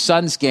went to the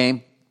Suns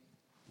game.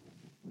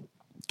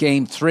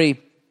 Game 3.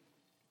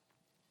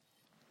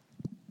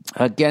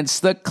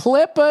 Against the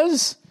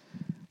Clippers.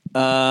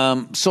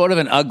 Sort of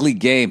an ugly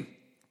game.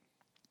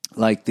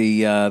 Like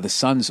the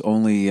Suns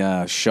only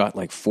shot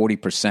like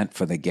 40%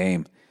 for the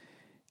game.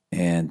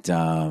 And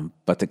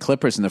but the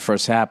Clippers in the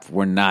first half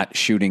were not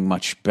shooting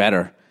much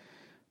better.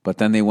 But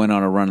then they went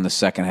on a run in the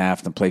second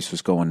half. The place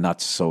was going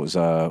nuts. So it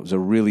was a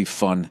really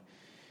fun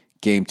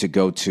game to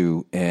go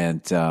to.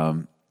 And,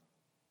 but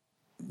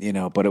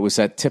it was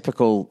that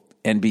typical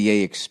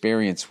NBA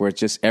experience where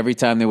just every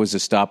time there was a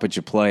stoppage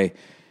of play,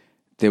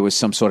 there was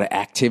some sort of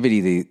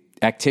activity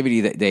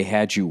that they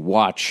had you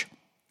watch.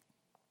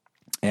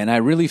 And I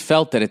really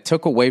felt that it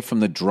took away from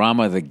the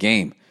drama of the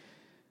game.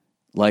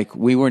 Like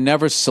we were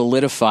never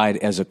solidified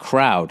as a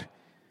crowd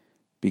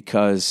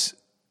because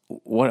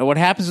what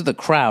happens with the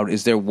crowd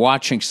is they're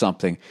watching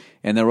something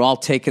and they're all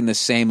taking the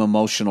same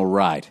emotional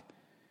ride.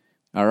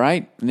 All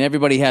right? And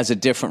everybody has a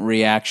different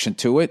reaction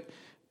to it.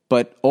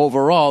 But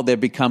overall, there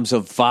becomes a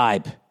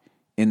vibe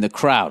in the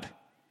crowd.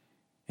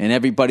 And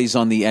everybody's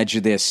on the edge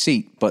of their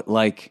seat. But,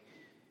 like,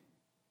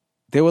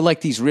 there were,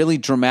 like, these really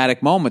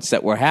dramatic moments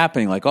that were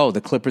happening. Like, oh,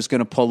 the Clippers going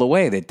to pull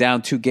away. They're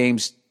down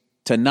 2-0.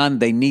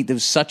 There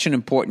was such an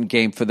important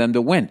game for them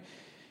to win.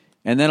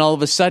 And then all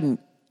of a sudden,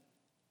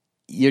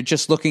 you're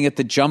just looking at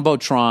the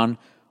Jumbotron,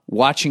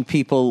 watching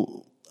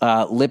people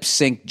lip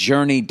sync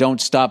Journey, Don't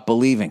Stop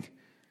Believing.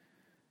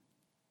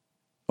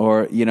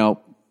 Or,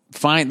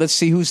 fine, let's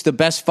see who's the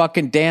best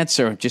fucking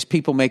dancer. Just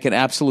people making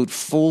absolute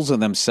fools of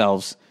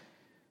themselves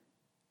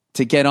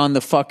to get on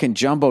the fucking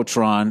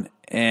Jumbotron.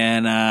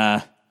 And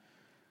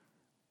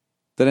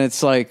then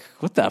it's like,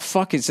 what the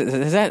fuck is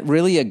that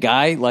really a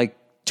guy, like,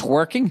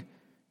 twerking?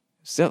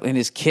 And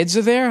his kids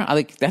are there?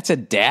 That's a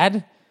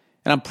dad?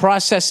 And I'm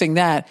processing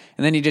that,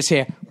 and then you just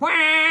hear,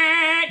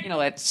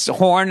 that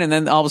horn, and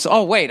then all of a sudden,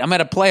 oh, wait, I'm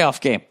at a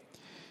playoff game.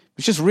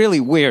 It's just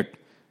really weird.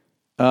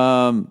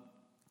 But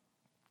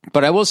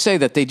I will say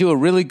that they do a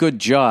really good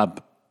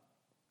job,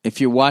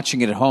 if you're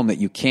watching it at home, that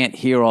you can't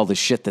hear all the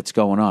shit that's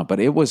going on. But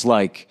it was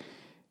like,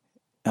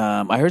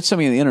 I heard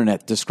somebody on the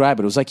internet describe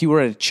it. It was like you were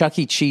at a Chuck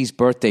E. Cheese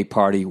birthday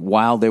party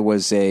while there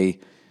was a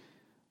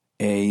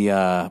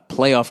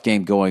playoff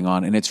game going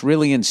on, and it's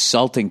really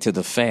insulting to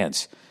the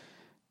fans.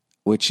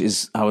 Which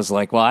is, I was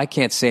like, well, I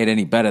can't say it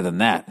any better than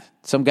that.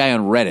 Some guy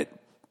on Reddit.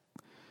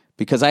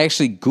 Because I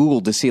actually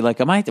Googled to see, like,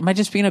 am I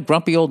just being a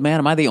grumpy old man?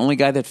 Am I the only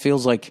guy that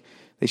feels like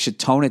they should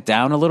tone it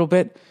down a little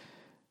bit?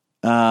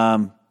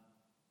 Yeah,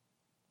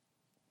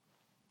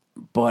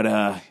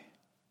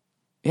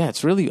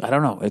 it's really, I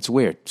don't know. It's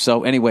weird.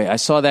 So anyway, I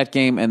saw that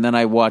game, and then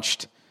I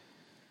was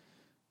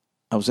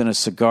in a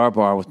cigar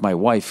bar with my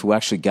wife, who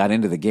actually got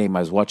into the game.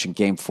 I was watching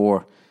Game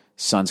 4,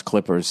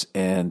 Suns-Clippers,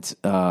 and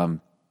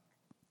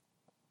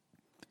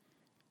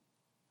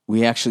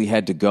we actually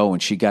had to go,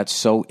 and she got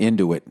so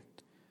into it.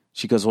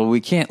 She goes, well,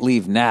 we can't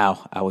leave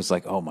now. I was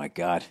like, oh, my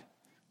God.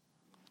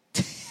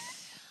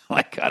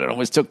 My God, it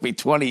almost took me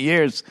 20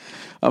 years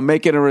of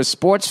making her a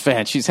sports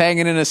fan. She's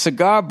hanging in a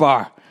cigar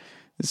bar.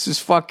 This is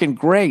fucking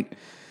great.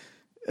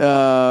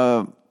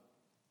 Yeah,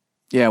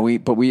 we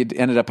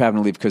ended up having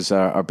to leave because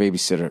our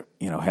babysitter,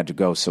 had to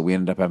go, so we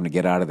ended up having to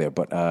get out of there.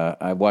 But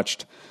I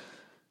watched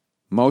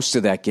most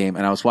of that game,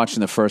 and I was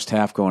watching the first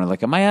half going,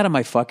 like, am I out of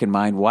my fucking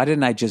mind? Why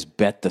didn't I just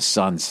bet the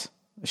Suns?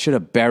 I should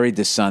have buried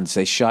the Suns.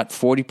 They shot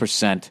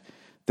 40%.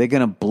 They're going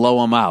to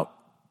blow them out.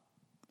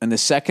 And the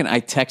second I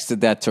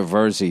texted that to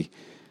Verzi,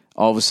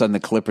 all of a sudden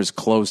the Clippers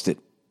closed it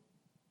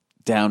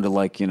down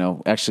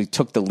to actually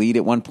took the lead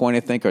at one point, I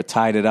think, or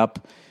tied it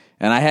up.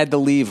 And I had to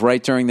leave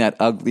right during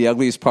the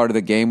ugliest part of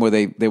the game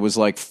where there was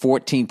like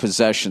 14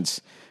 possessions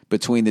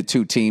between the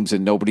two teams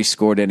and nobody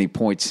scored any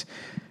points.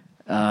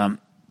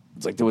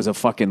 It's like there was a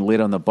fucking lid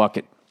on the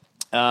bucket.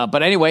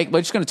 But anyway,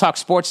 we're just going to talk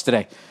sports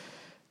today.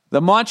 The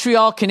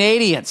Montreal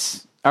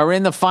Canadiens are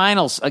in the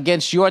finals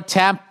against your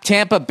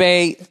Tampa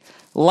Bay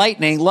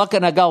Lightning,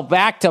 looking to go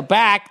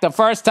back-to-back the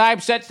first time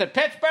since the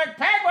Pittsburgh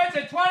Penguins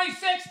in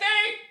 2016.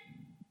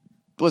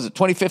 Was it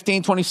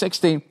 2015,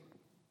 2016?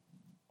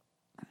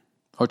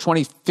 Or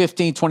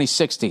 2015,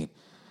 2016.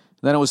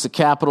 Then it was the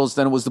Capitals,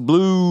 then it was the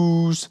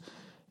Blues,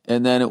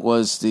 and then it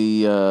was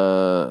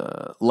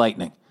the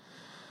Lightning.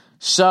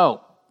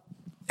 So,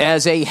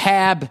 as a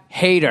Hab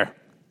hater,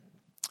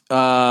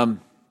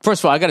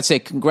 first of all, I got to say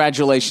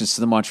congratulations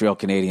to the Montreal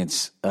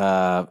Canadiens.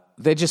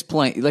 They're just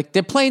playing,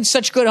 they're playing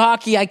such good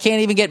hockey, I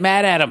can't even get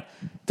mad at them.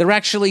 They're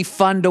actually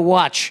fun to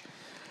watch.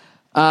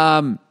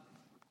 As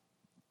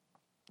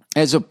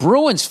a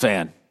Bruins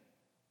fan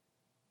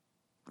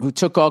who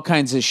took all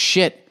kinds of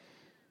shit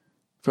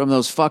from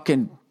those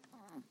fucking,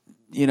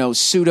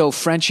 pseudo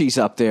Frenchies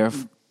up there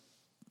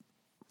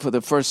for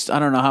the first, I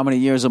don't know how many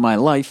years of my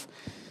life,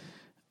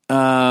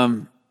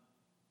 I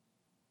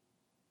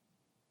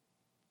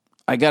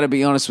got to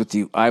be honest with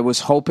you. I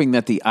was hoping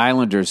that the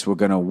Islanders were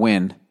going to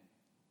win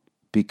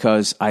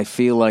because I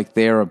feel like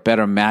they're a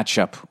better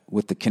matchup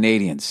with the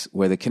Canadiens,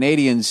 where the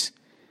Canadiens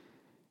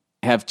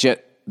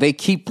they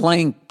keep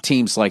playing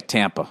teams like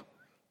Tampa,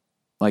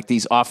 like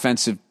these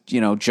offensive,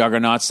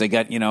 juggernauts. They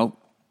got, an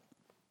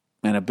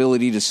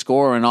ability to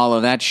score and all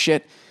of that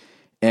shit.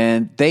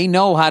 And they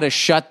know how to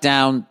shut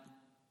down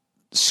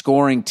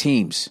scoring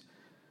teams.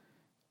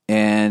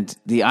 And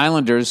the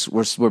Islanders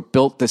were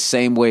built the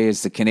same way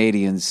as the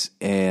Canadiens,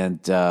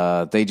 and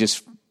they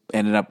just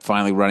ended up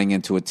finally running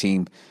into a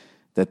team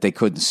that they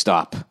couldn't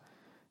stop.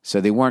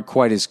 So they weren't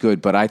quite as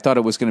good, but I thought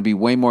it was going to be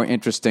way more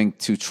interesting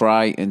to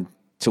try and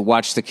to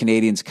watch the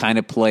Canadiens kind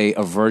of play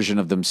a version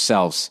of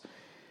themselves.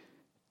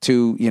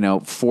 Two,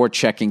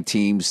 forechecking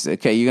teams.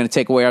 Okay, you're going to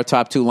take away our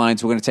top two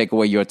lines, we're going to take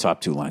away your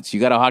top two lines. You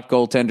got a hot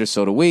goaltender,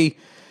 so do we.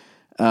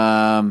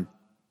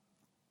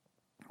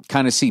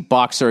 Kind of see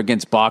boxer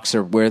against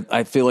boxer, where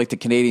I feel like the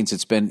Canadiens,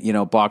 it's been,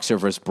 boxer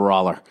versus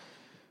brawler.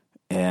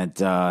 And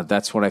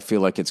that's what I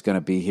feel like it's going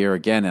to be here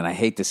again. And I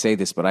hate to say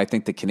this, but I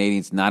think the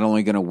Canadiens not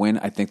only going to win,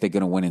 I think they're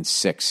going to win in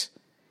 6.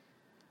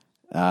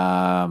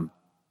 I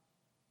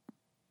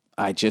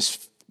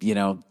just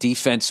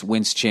defense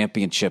wins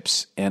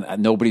championships, and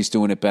nobody's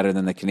doing it better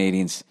than the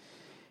Canadians.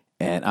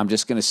 And I'm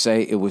just going to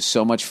say it was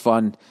so much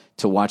fun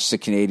to watch the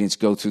Canadians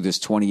go through this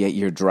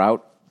 28-year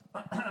drought.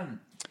 But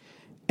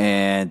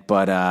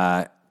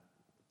I'm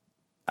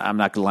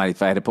not going to lie.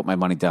 If I had to put my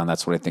money down,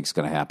 that's what I think is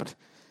going to happen.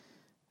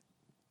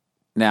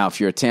 Now, if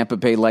you're a Tampa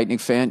Bay Lightning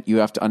fan, you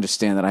have to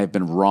understand that I have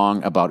been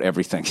wrong about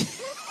everything.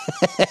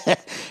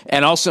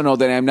 And also know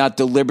that I'm not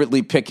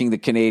deliberately picking the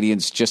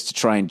Canadians just to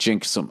try and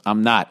jinx them.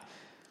 I'm not.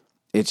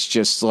 It's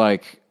just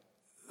like,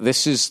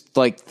 this is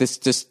like this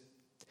just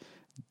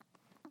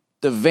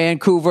the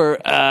Vancouver,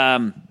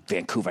 I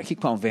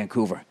keep calling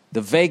Vancouver.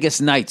 The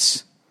Vegas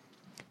Knights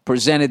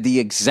presented the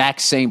exact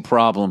same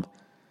problem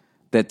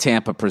that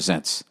Tampa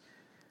presents.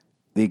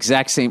 The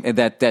exact same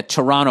that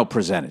Toronto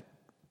presented.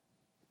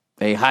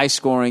 A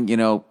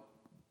high-scoring,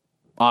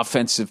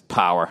 offensive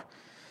power.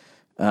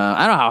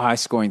 I don't know how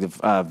high-scoring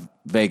the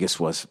Vegas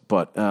was,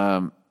 but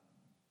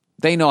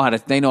they know how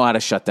to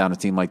shut down a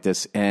team like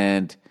this.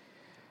 And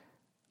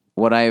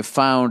what I have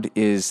found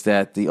is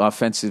that the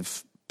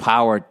offensive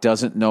power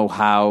doesn't know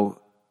how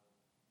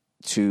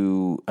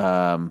to,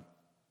 I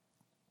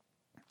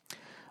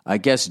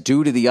guess,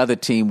 do to the other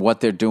team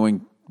what they're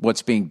doing,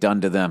 what's being done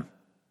to them.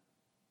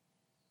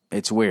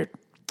 It's weird.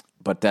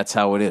 But that's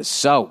how it is.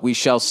 So we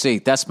shall see.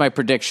 That's my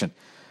prediction.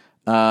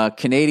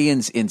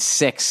 Canadians in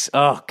 6.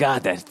 Oh,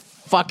 God, that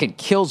fucking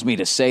kills me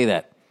to say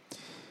that.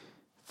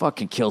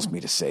 Fucking kills me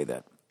to say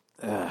that.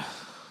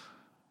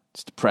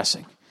 It's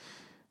depressing.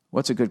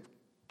 What's a good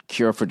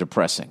cure for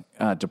depression?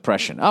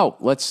 Oh,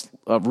 let's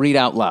read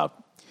out loud.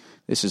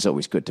 This is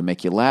always good to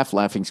make you laugh.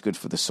 Laughing's good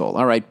for the soul.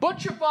 All right,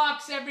 Butcher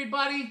Box,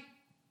 everybody.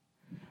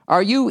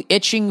 Are you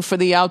itching for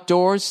the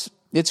outdoors?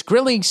 It's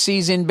grilling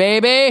season,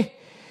 baby.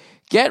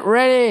 Get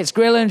ready. It's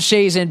grilling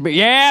season.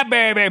 Yeah,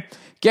 baby.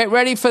 Get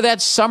ready for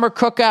that summer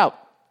cookout.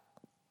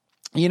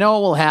 You know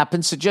what will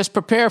happen, so just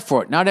prepare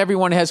for it. Not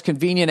everyone has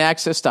convenient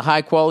access to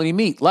high-quality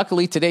meat.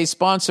 Luckily, today's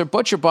sponsor,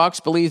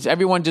 ButcherBox, believes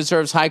everyone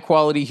deserves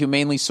high-quality,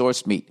 humanely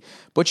sourced meat.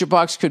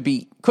 ButcherBox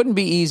couldn't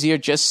be easier.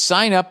 Just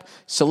sign up,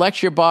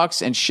 select your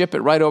box, and ship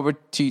it right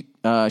to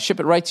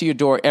your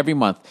door every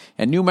month.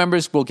 And new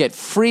members will get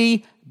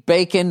free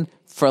bacon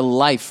for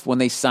life when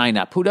they sign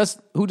up. Who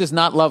does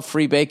not love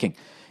free bacon?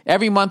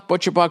 Every month,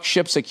 ButcherBox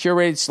ships a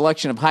curated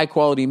selection of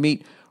high-quality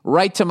meat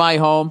right to my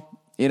home,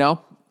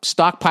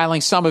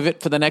 stockpiling some of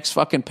it for the next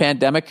fucking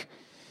pandemic.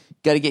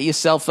 Got to get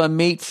yourself a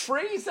meat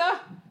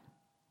freezer.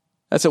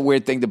 That's a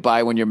weird thing to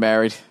buy when you're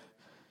married.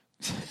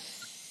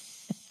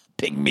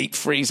 Big meat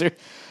freezer.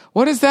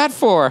 What is that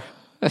for?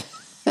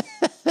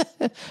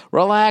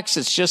 Relax,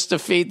 it's just to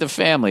feed the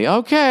family.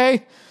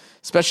 Okay.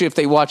 Especially if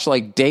they watch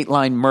like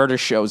Dateline murder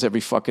shows every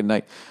fucking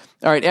night.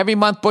 All right, every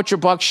month,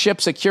 ButcherBox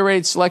ships a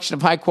curated selection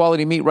of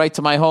high-quality meat right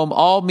to my home.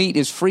 All meat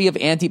is free of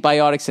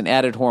antibiotics and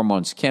added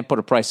hormones. Can't put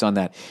a price on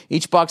that.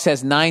 Each box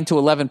has 9 to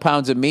 11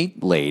 pounds of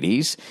meat,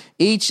 ladies,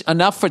 each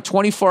enough for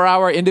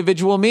 24-hour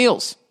individual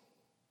meals.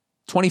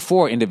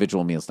 24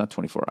 individual meals, not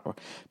 24-hour.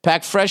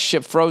 Packed fresh,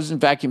 shipped frozen,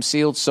 vacuum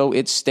sealed, so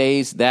it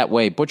stays that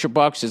way.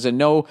 ButcherBox is a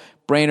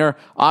no-brainer.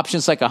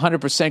 Options like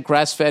 100%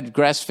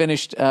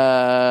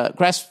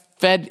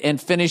 grass-fed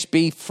and finished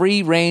beef,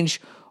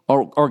 free-range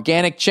or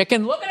organic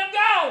chicken. Look at them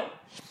go!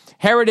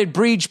 Heritage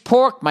breed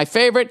pork, my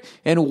favorite,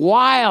 and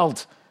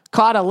wild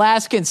caught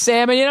Alaskan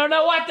salmon. You don't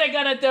know what they're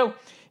going to do.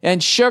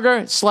 And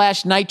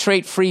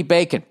sugar/nitrate-free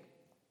bacon.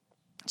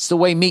 It's the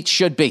way meat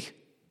should be.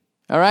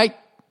 All right?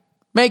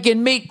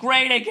 Making meat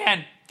great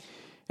again.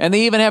 And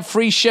they even have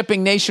free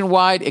shipping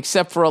nationwide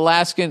except for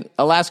Alaska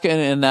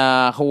and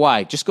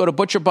Hawaii. Just go to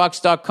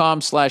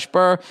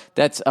butcherbox.com/Burr.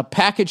 That's a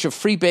package of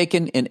free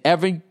bacon in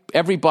every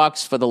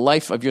box for the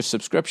life of your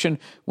subscription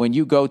when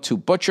you go to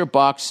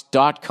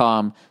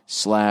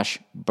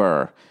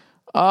butcherbox.com/Burr.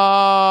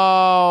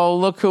 Oh,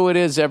 look who it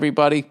is,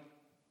 everybody.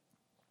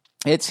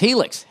 It's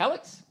Helix.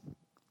 Helix?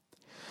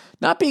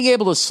 Not being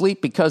able to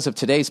sleep because of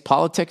today's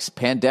politics,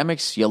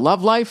 pandemics, your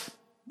love life,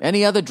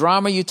 any other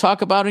drama you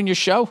talk about in your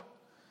show?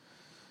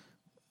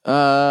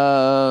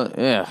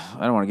 Yeah, I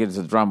don't want to get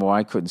into the drama why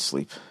I couldn't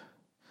sleep.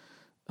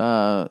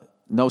 No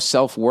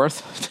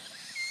self-worth.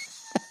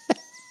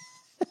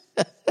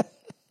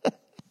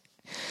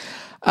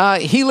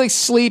 Helix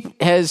Sleep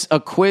has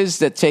a quiz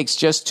that takes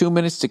just 2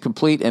 minutes to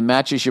complete and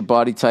matches your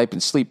body type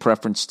and sleep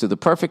preference to the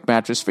perfect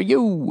mattress for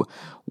you.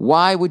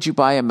 Why would you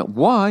buy a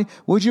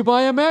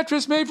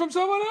mattress made from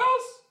someone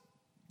else?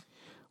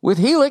 With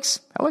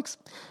Helix,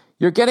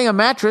 you're getting a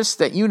mattress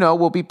that you know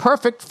will be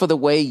perfect for the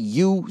way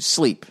you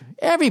sleep.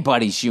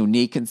 Everybody's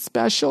unique and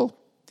special,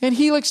 and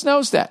Helix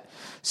knows that.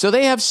 So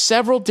they have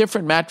several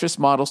different mattress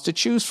models to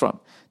choose from.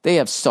 They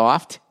have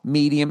soft,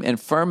 medium, and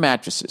firm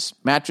mattresses.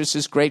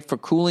 Mattresses great for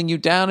cooling you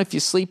down if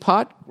you sleep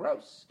hot.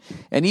 Gross.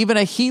 And even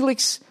a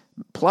Helix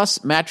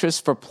Plus mattress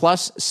for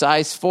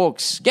plus-size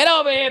folks. Get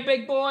over here,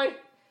 big boy.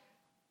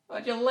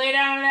 Why don't you lay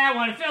down on that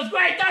one? It feels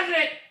great, doesn't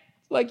it?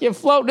 Like you're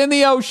floating in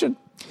the ocean.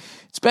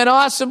 It's been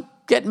awesome.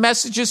 Getting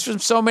messages from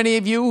so many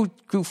of you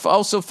who've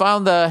also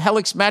found the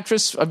Helix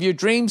mattress of your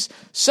dreams.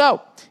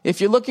 So,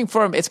 if you're looking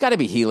for them, it's got to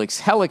be Helix.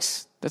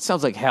 Helix, That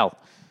sounds like hell.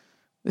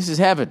 This is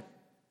heaven.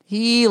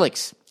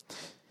 Helix.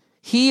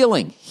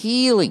 Healing.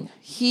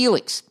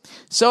 Helix.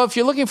 So if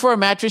you're looking for a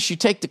mattress, you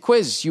take the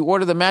quiz. You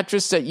order the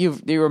mattress that you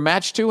were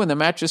matched to, and the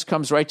mattress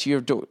comes right to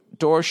your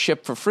door,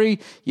 shipped for free.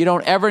 You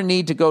don't ever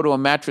need to go to a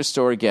mattress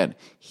store again.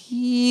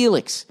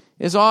 Helix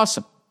is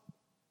awesome.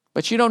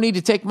 But you don't need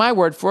to take my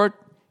word for it.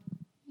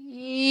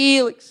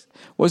 Helix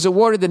was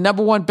awarded the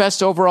number one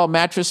best overall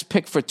mattress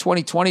pick for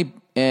 2020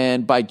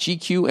 and by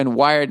GQ and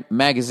Wired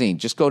magazine.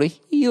 Just go to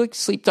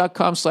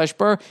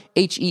helixsleep.com/Burr,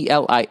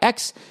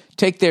 HELIX.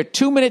 Take their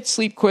 2-minute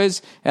sleep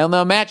quiz, and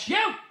they'll match you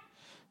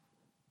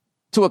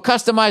to a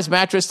customized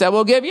mattress that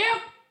will give you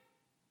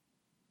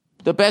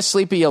the best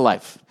sleep of your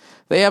life.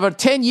 They have a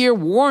 10-year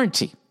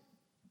warranty,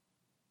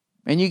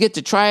 and you get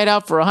to try it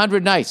out for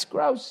 100 nights.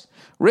 Gross.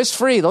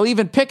 Risk-free. They'll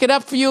even pick it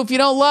up for you if you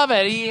don't love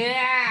it.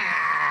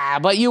 Yeah,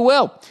 but you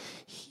will.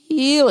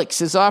 Helix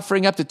is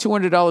offering up to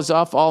 $200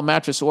 off all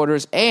mattress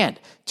orders and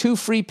 2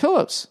 free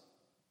pillows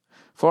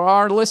for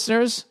our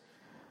listeners.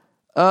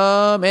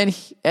 And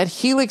at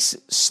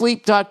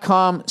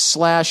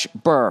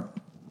helixsleep.com/Burr.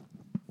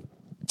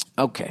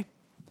 Okay.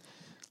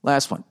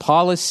 Last one.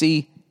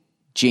 Policy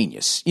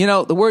Genius. You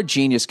know, the word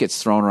genius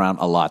gets thrown around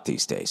a lot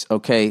these days,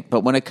 okay? But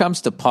when it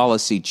comes to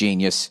Policy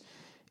Genius,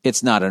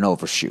 it's not an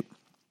overshoot.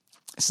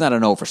 It's not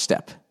an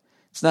overstep.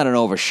 It's not an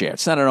overshare.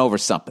 It's not an over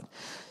something.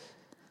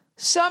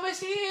 Summer's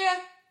here,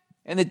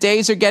 and the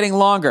days are getting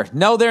longer.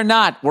 No, they're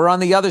not. We're on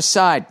the other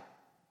side.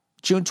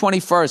 June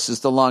 21st is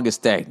the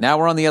longest day. Now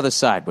we're on the other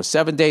side. We're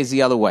 7 days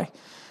the other way.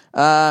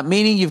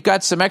 Meaning you've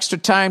got some extra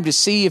time to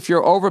see if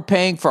you're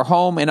overpaying for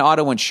home and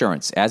auto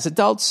insurance. As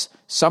adults,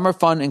 summer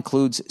fun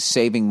includes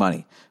saving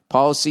money.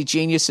 Policy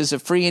Genius is a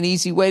free and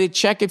easy way to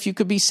check if you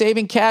could be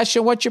saving cash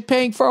on what you're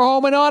paying for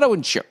home and auto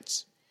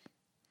insurance.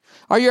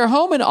 Are your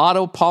home and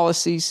auto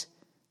policies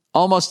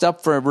almost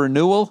up for a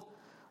renewal?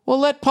 Well,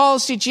 let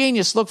Policy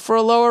Genius look for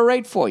a lower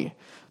rate for you.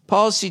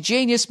 Policy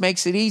Genius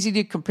makes it easy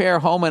to compare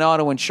home and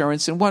auto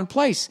insurance in one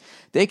place.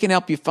 They can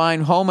help you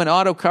find home and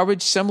auto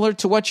coverage similar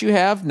to what you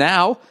have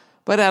now,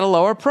 but at a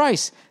lower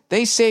price.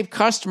 They save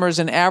customers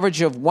an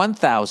average of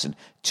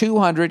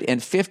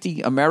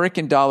 $1,250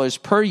 American dollars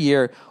per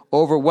year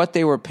over what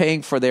they were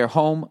paying for their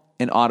home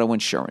and auto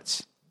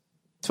insurance.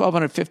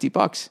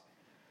 $1,250.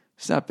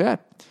 It's not bad.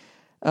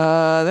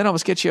 That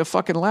almost gets you a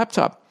fucking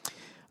laptop.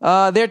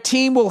 Their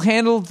team will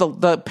handle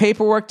the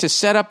paperwork to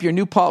set up your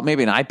new policy,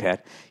 maybe an iPad,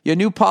 your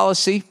new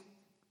policy,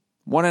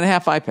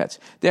 1.5 iPads.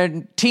 Their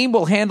team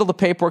will handle the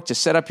paperwork to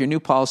set up your new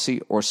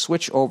policy or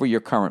switch over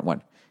your current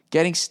one.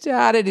 Getting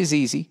started is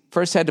easy.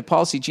 First, head to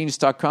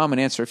PolicyGenius.com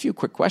and answer a few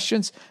quick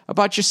questions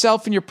about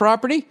yourself and your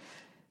property.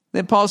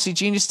 Then Policy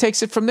Genius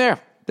takes it from there.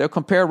 They'll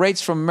compare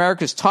rates from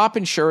America's top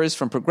insurers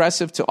from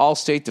Progressive to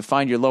Allstate to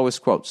find your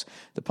lowest quotes.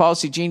 The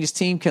Policy Genius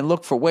team can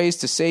look for ways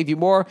to save you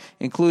more,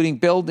 including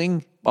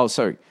bundling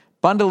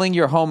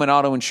your home and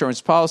auto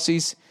insurance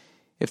policies.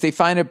 If they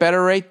find a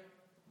better rate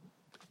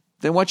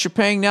than what you're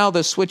paying now,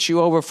 they'll switch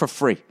you over for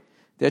free.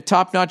 Their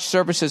top-notch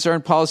service has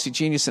earned Policy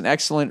Genius an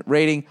excellent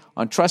rating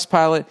on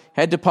Trustpilot.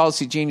 Head to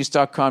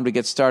PolicyGenius.com to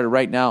get started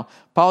right now.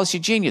 Policy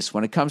Genius,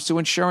 when it comes to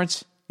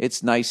insurance,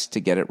 it's nice to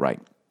get it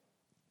right.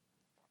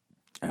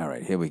 All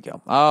right, here we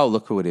go. Oh,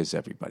 look who it is,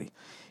 everybody.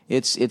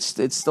 It's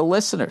the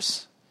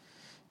listeners.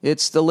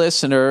 It's the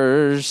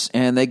listeners,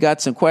 and they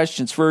got some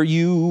questions for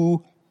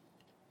you.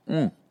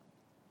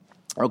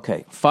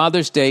 Okay,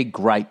 Father's Day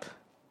gripe.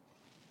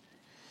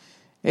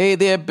 Hey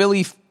there,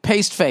 Billy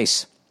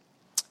Pasteface.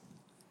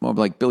 More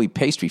like Billy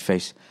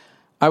Pastryface.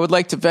 I would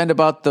like to vent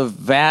about the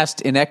vast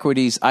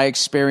inequities I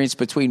experienced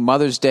between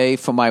Mother's Day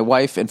for my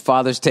wife and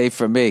Father's Day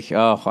for me.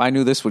 Oh, I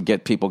knew this would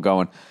get people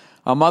going.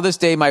 On Mother's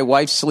Day, my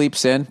wife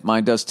sleeps in,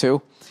 mine does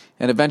too,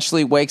 and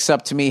eventually wakes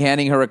up to me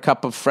handing her a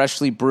cup of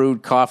freshly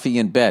brewed coffee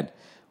in bed.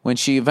 When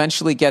she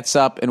eventually gets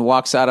up and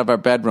walks out of our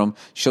bedroom,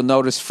 she'll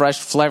notice fresh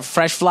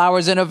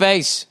flowers in a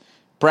vase,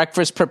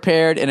 breakfast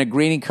prepared, and a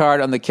greeting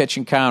card on the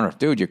kitchen counter.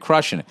 Dude, you're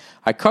crushing it.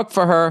 I cook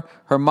for her,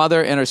 her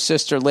mother, and her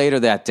sister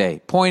later that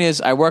day. Point is,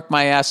 I work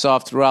my ass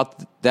off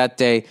throughout that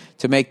day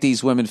to make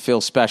these women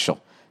feel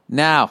special.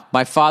 Now,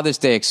 my Father's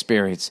Day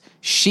experience.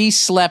 She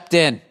slept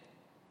in.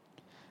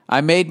 I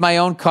made my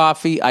own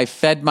coffee. I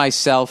fed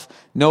myself.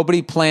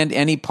 Nobody planned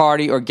any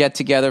party or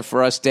get-together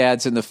for us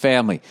dads in the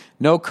family.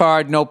 No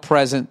card, no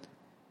present.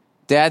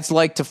 Dads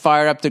like to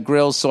fire up the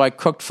grills, so I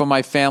cooked for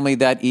my family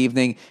that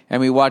evening,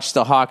 and we watched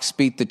the Hawks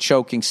beat the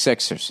choking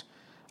Sixers.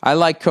 I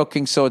like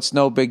cooking, so it's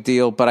no big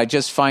deal, but I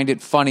just find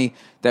it funny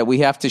that we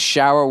have to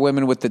shower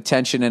women with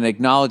attention and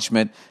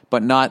acknowledgement,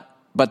 but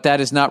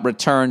that is not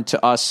returned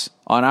to us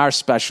on our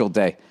special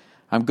day.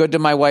 I'm good to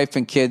my wife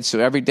and kids, so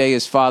every day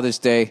is Father's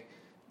Day,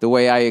 the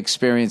way I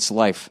experience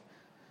life.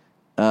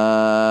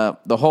 The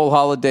whole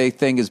holiday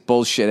thing is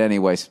bullshit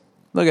anyways.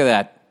 Look at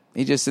that.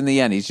 He just, in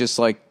the end, he's just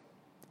like,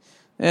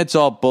 it's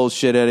all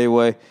bullshit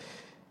anyway.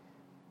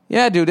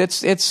 Yeah, dude,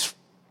 it's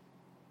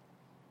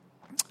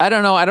I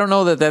don't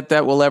know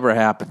that will ever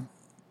happen.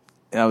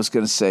 I was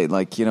going to say,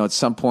 like, you know, at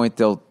some point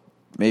they'll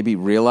maybe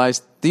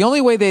realize. The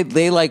only way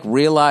they like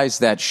realize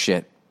that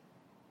shit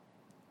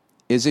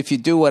is if you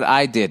do what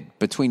I did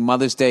between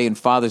Mother's Day and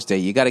Father's Day,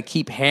 you got to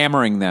keep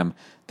hammering them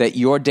that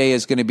your day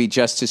is going to be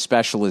just as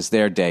special as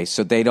their day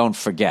so they don't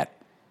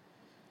forget.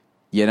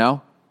 You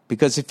know?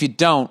 Because if you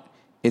don't,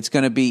 it's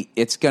going to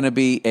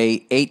be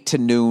a 8 to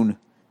noon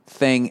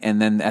thing, and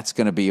then that's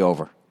going to be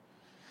over.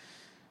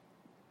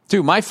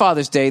 Dude, my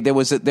Father's Day, there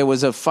was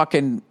a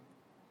fucking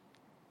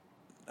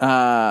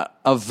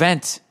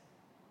event.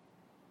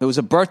 There was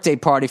a birthday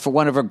party for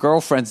one of her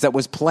girlfriends that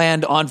was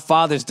planned on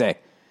Father's Day.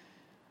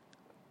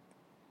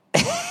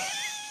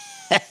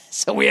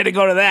 So we had to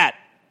go to that.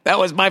 That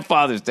was my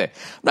Father's Day.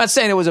 I'm not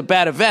saying it was a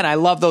bad event. I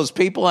love those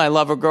people. I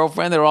love her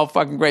girlfriend. They're all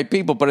fucking great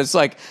people. But it's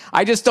like,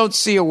 I just don't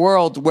see a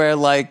world where,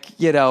 like,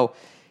 you know,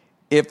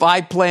 if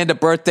I planned a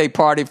birthday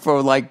party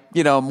for, like,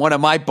 you know, one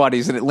of my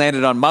buddies and it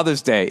landed on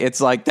Mother's Day,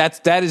 it's like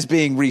that is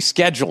being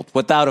rescheduled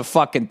without a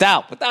fucking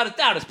doubt. Without a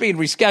doubt, it's being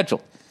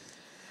rescheduled.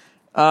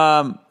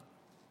 I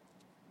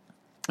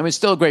mean, it's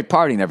still a great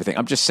party and everything.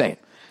 I'm just saying.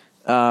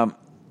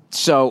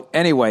 So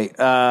anyway,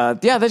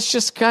 yeah, that's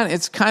just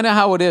it's kind of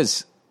how it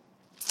is.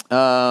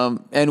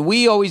 And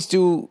we always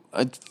do,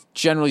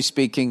 generally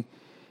speaking,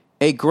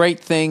 a great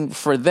thing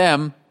for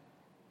them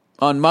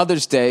on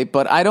Mother's Day,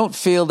 but I don't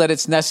feel that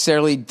it's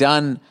necessarily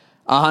done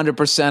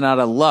 100% out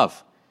of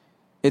love.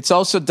 It's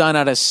also done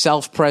out of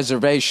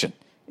self-preservation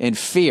and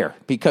fear,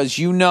 because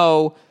you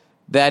know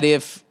that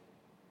if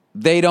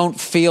they don't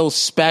feel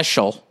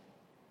special,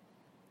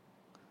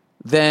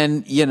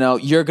 then, you know,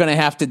 you're going to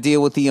have to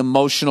deal with the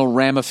emotional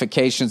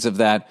ramifications of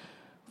that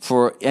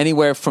for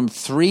anywhere from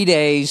 3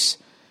 days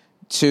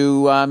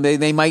to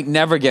they might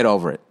never get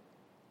over it.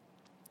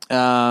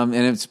 And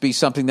it's be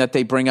something that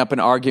they bring up in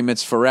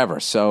arguments forever.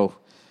 So,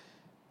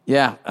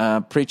 yeah,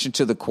 preaching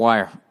to the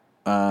choir.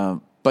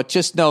 But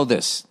just know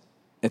this.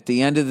 At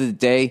the end of the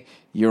day,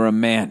 you're a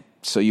man,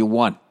 so you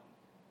won.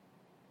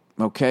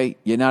 Okay?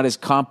 You're not as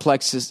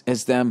complex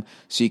as them,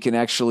 so you can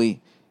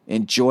actually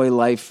enjoy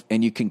life,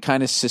 and you can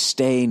kind of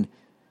sustain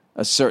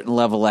a certain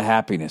level of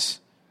happiness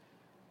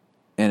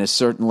and a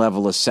certain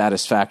level of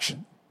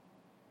satisfaction.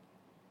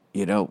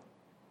 You know?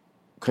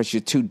 Because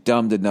you're too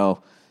dumb to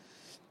know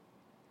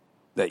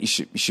that you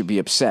should be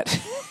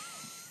upset.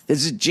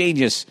 There's a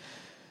genius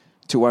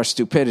to our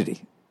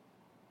stupidity.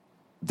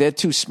 They're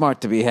too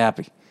smart to be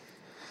happy.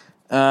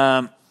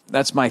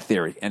 That's my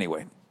theory.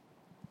 Anyway,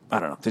 I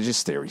don't know. They're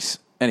just theories.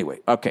 Anyway,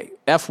 okay.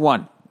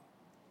 F1.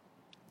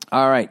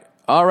 All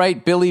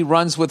right. Billy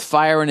runs with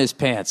fire in his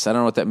pants. I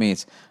don't know what that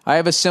means. I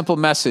have a simple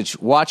message.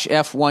 Watch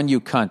F1,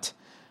 you cunt.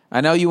 I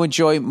know you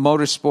enjoy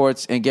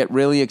motorsports and get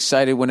really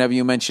excited whenever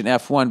you mention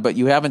F1, but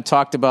you haven't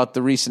talked about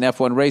the recent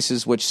F1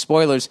 races, which,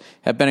 spoilers,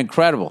 have been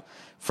incredible.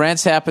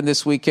 France happened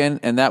this weekend,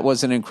 and that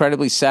was an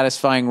incredibly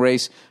satisfying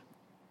race.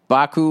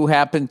 Baku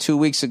happened 2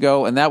 weeks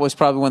ago, and that was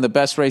probably one of the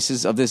best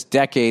races of this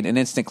decade, an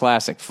instant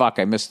classic. Fuck,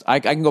 I missed. I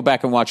can go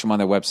back and watch them on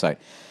their website.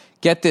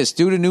 Get this.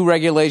 Due to new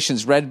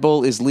regulations, Red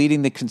Bull is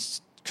leading the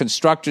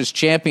Constructors'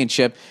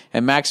 Championship,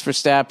 and Max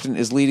Verstappen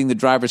is leading the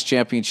Drivers'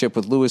 Championship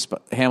with Lewis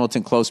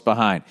Hamilton close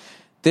behind.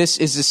 This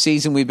is the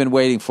season we've been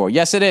waiting for.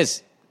 Yes, it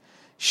is.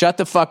 Shut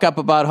the fuck up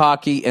about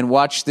hockey and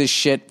watch this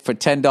shit for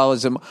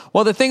 $10 a month.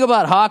 Well, the thing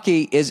about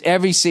hockey is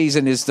every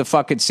season is the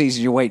fucking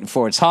season you're waiting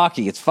for. It's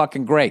hockey. It's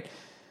fucking great.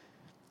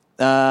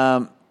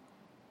 Maybe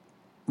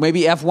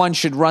F1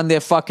 should run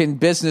their fucking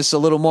business a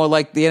little more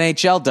like the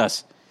NHL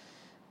does.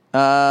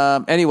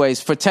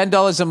 Anyways, for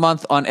 $10 a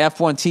month on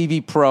F1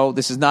 TV Pro,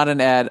 this is not an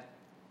ad.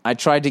 I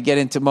tried to get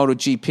into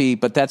MotoGP,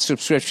 but that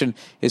subscription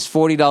is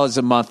 $40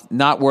 a month.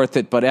 Not worth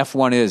it, but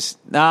F1 is.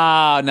 No.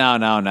 I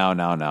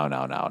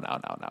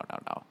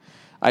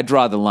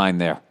draw the line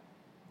there.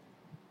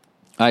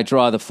 I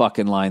draw the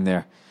fucking line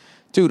there.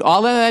 Dude,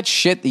 all of that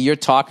shit that you're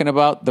talking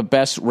about, the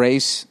best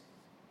race,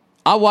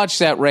 I'll watch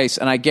that race,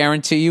 and I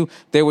guarantee you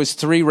there was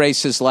 3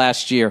 races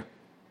last year.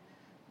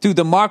 Dude,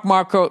 the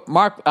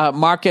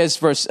Marquez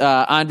versus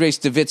Andres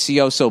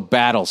Dovizioso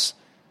battles.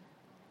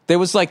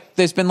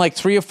 There's been like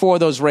 3 or 4 of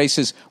those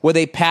races where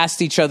they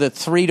passed each other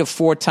 3 to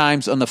 4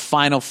 times on the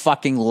final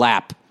fucking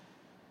lap.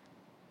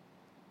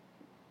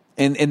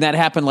 And that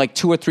happened like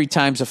 2 or 3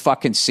 times a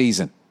fucking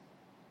season.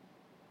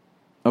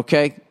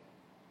 Okay?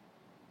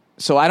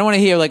 So I don't want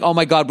to hear like, oh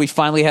my God, we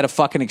finally had a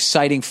fucking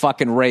exciting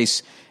fucking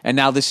race and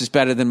now this is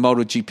better than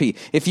MotoGP.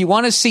 If you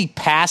want to see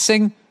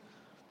passing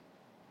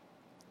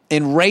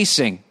in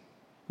racing,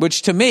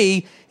 which to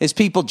me is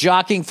people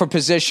jockeying for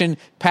position,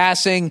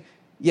 passing,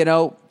 you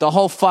know, the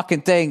whole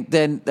fucking thing,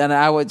 then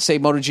I would say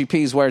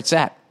MotoGP is where it's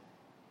at.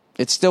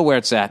 It's still where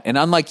it's at. And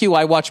unlike you,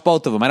 I watch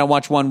both of them. I don't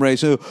watch one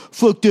race. Oh,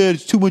 fuck that.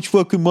 It's too much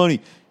fucking money.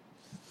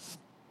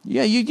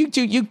 Yeah, you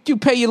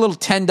pay your little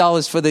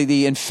 $10 for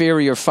the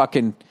inferior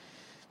fucking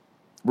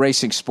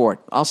racing sport.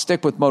 I'll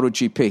stick with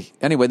MotoGP.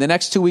 Anyway, the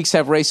next 2 weeks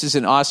have races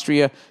in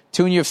Austria.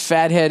 Tune your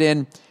fat head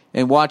in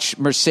and watch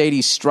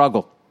Mercedes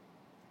struggle.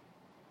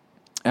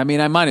 I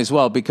mean, I might as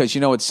well because,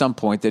 you know, at some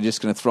point they're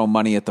just going to throw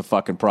money at the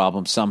fucking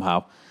problem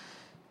somehow.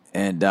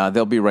 And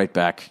they'll be right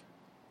back,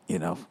 you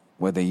know,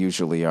 where they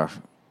usually are.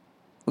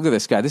 Look at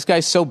this guy. This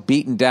guy's so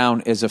beaten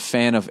down as a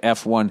fan of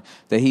F1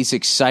 that he's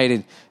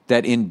excited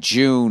that in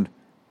June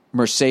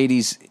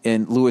Mercedes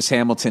and Lewis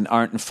Hamilton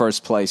aren't in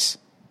first place.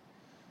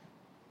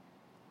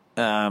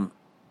 I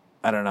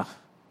don't know.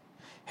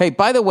 Hey,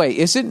 by the way,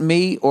 is it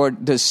me or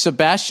does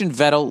Sebastian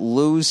Vettel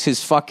lose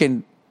his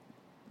fucking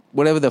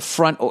whatever the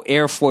front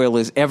airfoil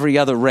is every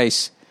other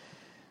race?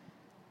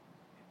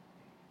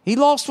 He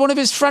lost one of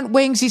his front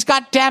wings. He's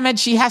got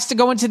damage. He has to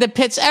go into the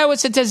pits. Oh,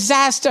 it's a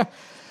disaster.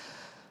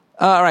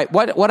 All right,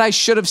 what I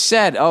should have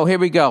said. Oh, here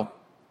we go.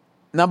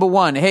 Number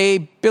one,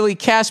 hey, Billy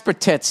Casper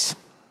tits.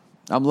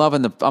 I'm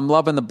loving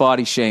the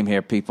body shame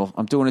here, people.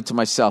 I'm doing it to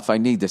myself. I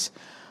need this.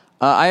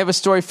 I have a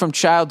story from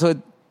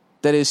childhood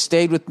that has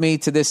stayed with me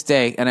to this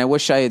day, and I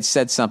wish I had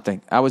said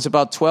something. I was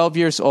about 12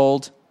 years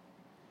old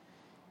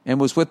and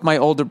was with my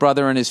older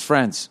brother and his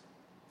friends,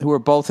 who were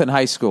both in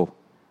high school.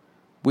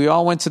 We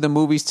all went to the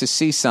movies to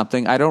see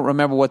something. I don't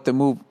remember what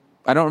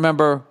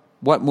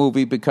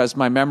movie because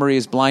my memory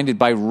is blinded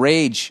by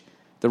rage,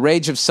 the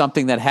rage of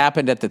something that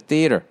happened at the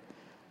theater.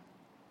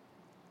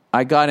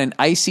 I got an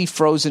icy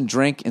frozen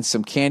drink and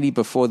some candy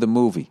before the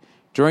movie.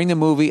 During the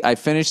movie, I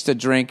finished the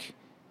drink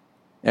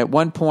at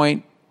one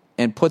point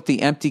and put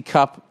the empty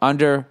cup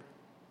under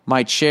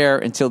my chair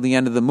until the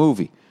end of the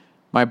movie.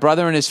 My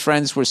brother and his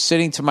friends were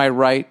sitting to my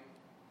right,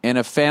 and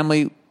a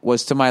family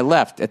was to my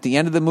left. At the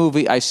end of the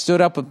movie, I stood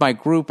up with my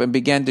group and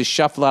began to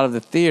shuffle out of the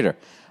theater.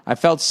 I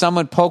felt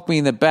someone poke me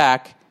in the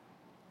back.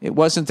 It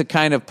wasn't the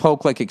kind of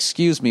poke like,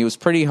 excuse me. It was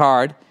pretty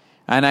hard,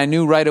 and I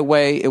knew right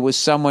away it was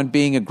someone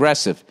being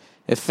aggressive.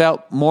 It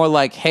felt more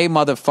like, hey,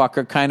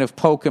 motherfucker, kind of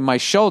poke in my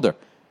shoulder.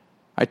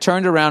 I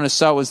turned around and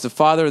saw it was the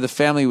father of the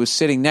family who was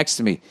sitting next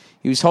to me.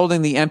 He was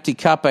holding the empty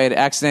cup I had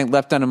accidentally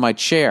left under my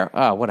chair.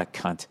 Oh, what a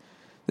cunt.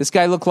 This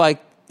guy looked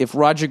like if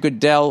Roger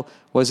Goodell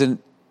was an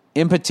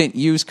impotent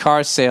used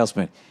car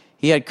salesman.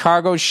 He had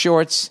cargo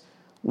shorts,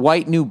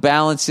 white New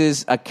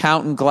Balances,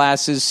 accountant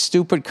glasses,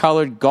 stupid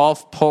colored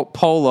golf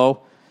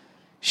polo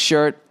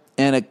shirt,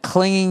 and a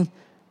clinging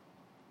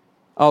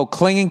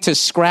to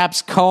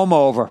Scrap's comb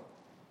over.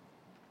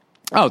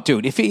 Oh,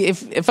 dude,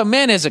 if a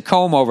man has a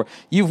comb over,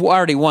 you've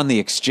already won the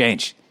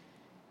exchange.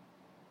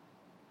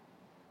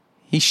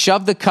 He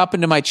shoved the cup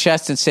into my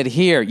chest and said,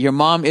 here, your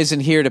mom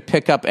isn't here to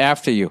pick up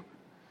after you.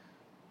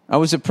 I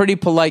was a pretty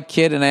polite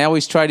kid, and I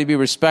always tried to be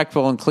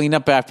respectful and clean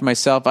up after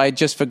myself. I had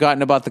just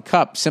forgotten about the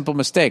cup. Simple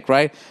mistake,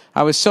 right?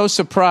 I was so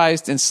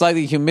surprised and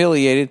slightly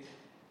humiliated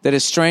that a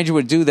stranger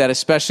would do that,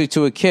 especially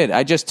to a kid.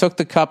 I just took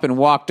the cup and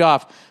walked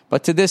off.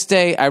 But to this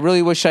day, I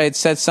really wish I had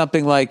said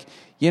something like,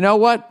 you know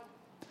what?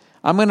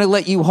 I'm going to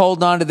let you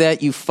hold on to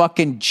that, you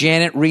fucking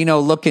Janet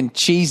Reno-looking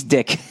cheese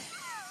dick.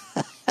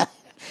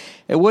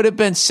 It would have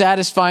been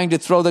satisfying to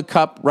throw the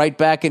cup right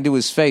back into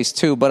his face,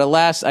 too. But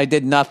alas, I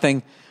did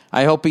nothing.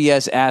 I hope he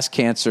has ass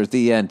cancer at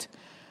the end.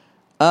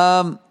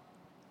 Well,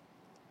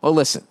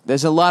 listen,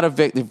 there's a lot of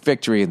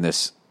victory in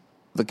this.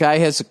 The guy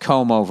has a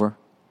comb over.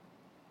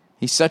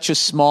 He's such a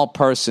small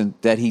person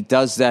that he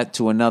does that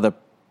to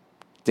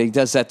he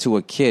does that to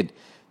a kid.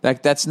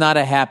 That's not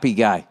a happy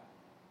guy.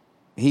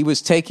 He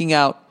was taking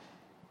out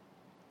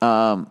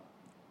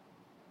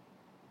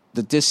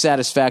the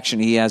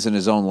dissatisfaction he has in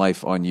his own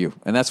life on you.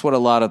 And that's what a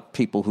lot of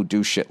people who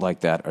do shit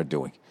like that are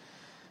doing.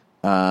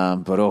 I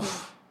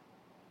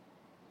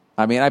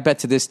mean, I bet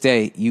to this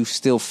day you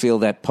still feel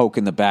that poke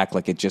in the back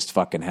like it just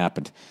fucking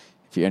happened,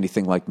 if you're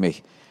anything like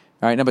me.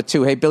 All right, number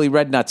 2. Hey, Billy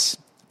Rednuts.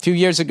 A few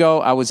years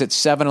ago, I was at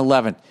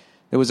 7-Eleven.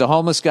 There was a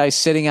homeless guy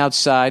sitting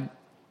outside.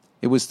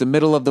 It was the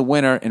middle of the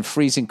winter and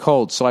freezing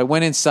cold. So I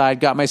went inside,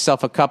 got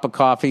myself a cup of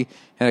coffee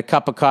and a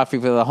cup of coffee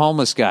for the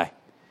homeless guy.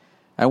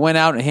 I went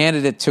out and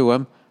handed it to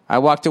him. I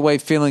walked away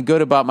feeling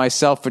good about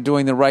myself for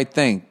doing the right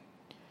thing.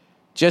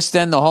 Just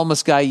then, the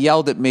homeless guy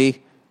yelled at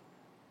me,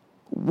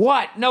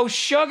 "What, no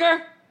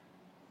sugar?"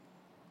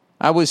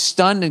 I was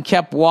stunned and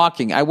kept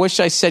walking. I wish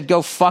I said,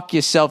 "Go fuck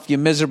yourself, you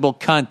miserable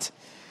cunt."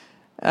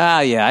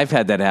 Yeah, I've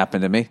had that happen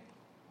to me.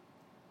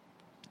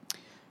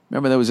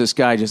 Remember there was this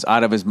guy just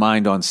out of his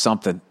mind on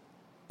something.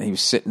 He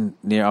was sitting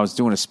near, I was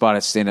doing a spot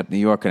at Stand Up New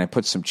York, and I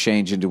put some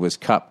change into his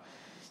cup.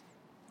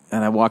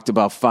 And I walked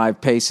about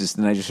 5 paces,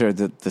 and I just heard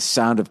the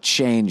sound of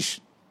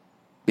change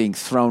being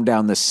thrown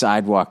down the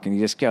sidewalk, and he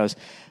just goes,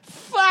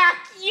 "Fuck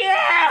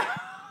yeah!"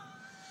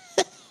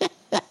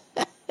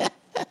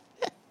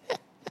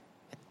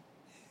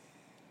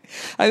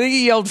 I think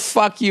he yelled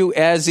 "fuck you"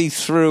 as he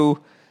threw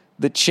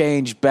the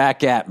change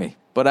back at me.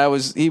 But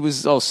he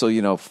was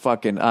also,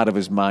 fucking out of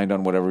his mind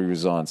on whatever he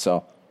was on,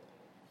 so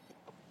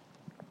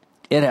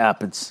it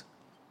happens.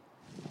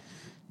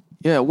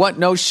 Yeah, what,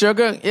 no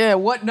sugar? Yeah,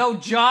 what, no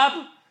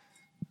job?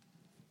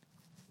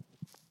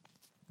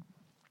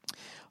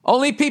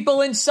 Only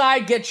people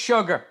inside get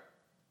sugar.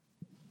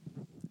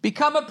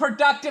 Become a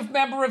productive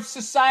member of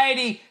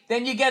society,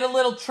 then you get a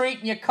little treat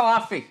in your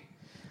coffee.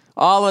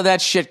 All of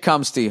that shit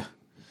comes to you.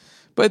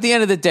 But at the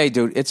end of the day,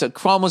 dude, it's a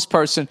homeless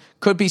person.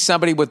 Could be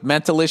somebody with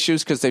mental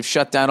issues because they've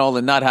shut down all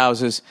the nut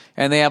houses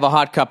and they have a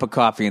hot cup of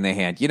coffee in their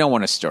hand. You don't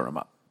want to stir them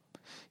up.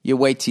 You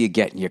wait till you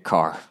get in your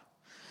car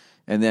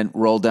and then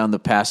roll down the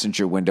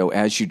passenger window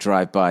as you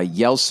drive by,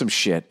 yell some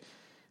shit,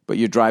 but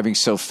you're driving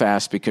so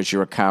fast because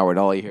you're a coward.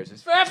 All you hear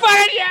is, "Fuck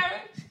yeah!"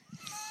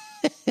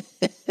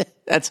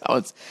 That's how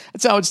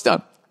it's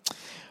done.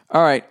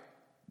 All right.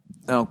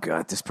 Oh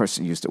God, this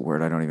person used a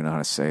word I don't even know how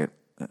to say it.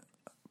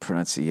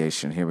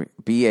 Pronunciation here.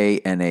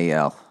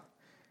 Banal.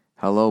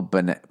 Hello,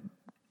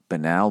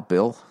 banal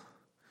Bill.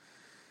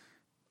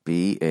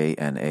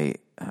 Bana.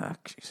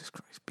 Jesus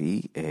Christ.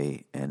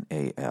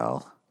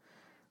 Banal.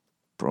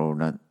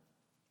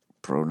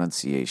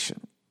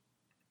 Pronunciation.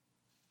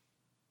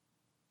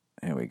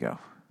 There we go.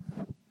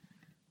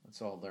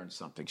 Let's all learn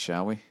something,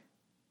 shall we?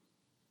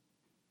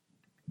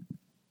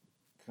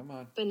 Come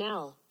on.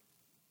 Banal.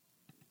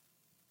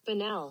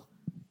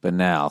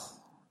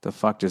 The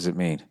fuck does it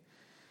mean?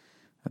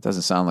 That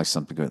doesn't sound like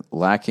something good.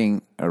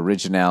 Lacking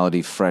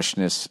originality,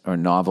 freshness, or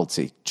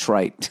novelty.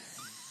 Trite.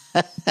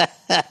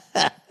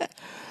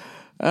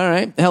 All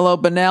right. Hello,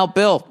 Banal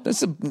Bill.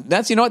 That's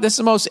you know what? This is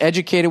the most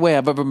educated way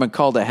I've ever been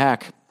called a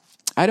hack.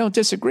 I don't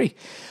disagree.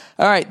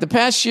 All right. The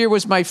past year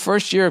was my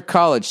first year of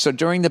college. So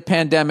during the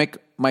pandemic,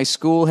 my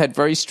school had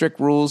very strict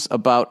rules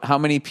about how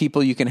many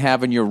people you can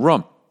have in your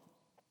room.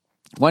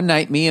 One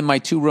night, me and my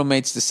 2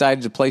 roommates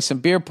decided to play some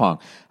beer pong.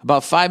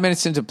 About 5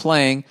 minutes into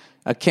playing,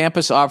 a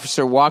campus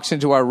officer walks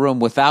into our room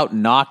without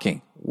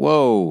knocking.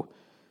 Whoa.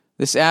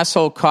 This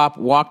asshole cop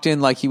walked in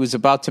like he was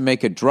about to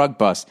make a drug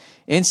bust.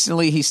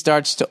 Instantly, he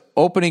starts to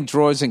opening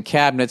drawers and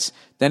cabinets.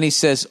 Then he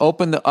says,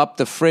 "Open up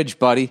the fridge,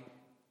 buddy."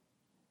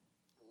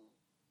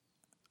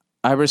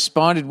 I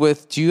responded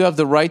with, "Do you have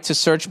the right to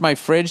search my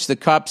fridge?" The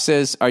cop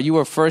says, "Are you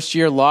a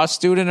first-year law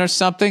student or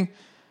something?"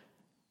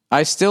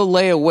 I still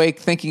lay awake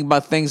thinking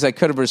about things I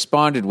could have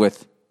responded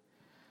with.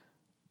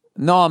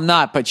 "No, I'm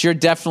not, but you're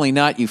definitely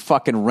not, you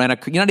fucking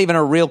rent-a-cop. You're not even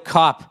a real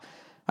cop."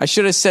 I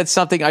should have said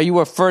something, "Are you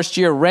a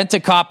first-year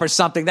rent-a-cop or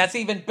something?" That's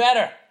even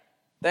better.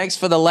 Thanks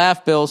for the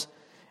laugh, Bills.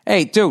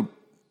 Hey, dude,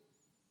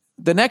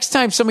 the next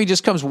time somebody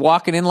just comes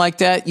walking in like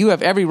that, you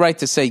have every right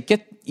to say,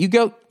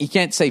 you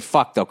can't say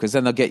fuck, though, because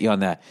then they'll get you on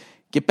that.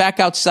 Get back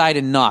outside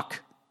and knock,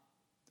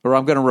 or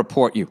I'm going to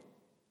report you.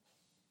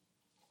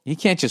 You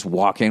can't just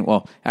walk in.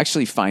 Well,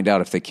 actually find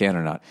out if they can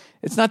or not.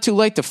 It's not too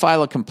late to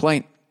file a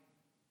complaint.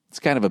 It's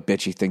kind of a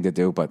bitchy thing to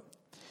do, but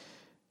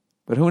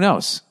who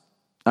knows?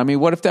 I mean,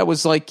 what if that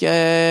was like, would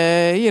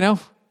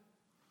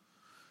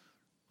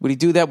he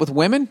do that with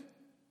women?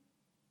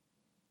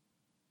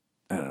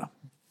 I don't know.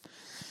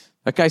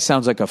 That guy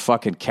sounds like a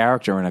fucking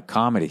character in a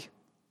comedy.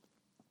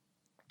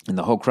 And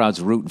the whole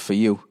crowd's rooting for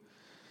you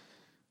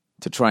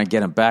to try and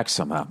get him back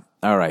somehow.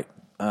 All right.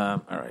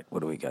 What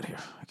do we got here?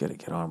 I got to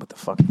get on with the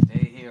fucking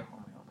day here.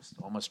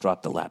 Almost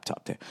dropped the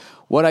laptop there.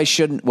 What I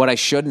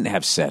shouldn't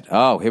have said.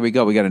 Oh, here we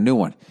go. We got a new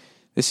one.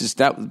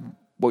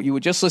 What you were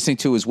just listening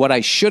to is what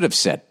I should have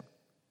said.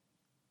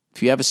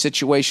 If you have a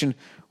situation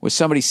where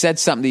somebody said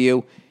something to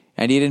you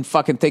and you didn't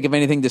fucking think of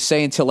anything to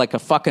say until like a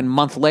fucking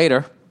month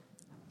later,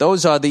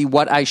 those are the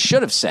what I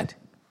should have said.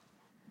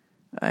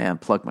 I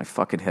unplugged my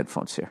fucking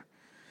headphones here.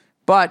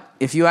 But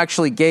if you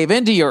actually gave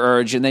into your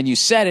urge and then you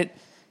said it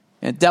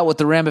and dealt with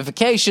the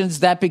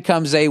ramifications, that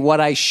becomes a what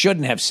I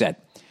shouldn't have said.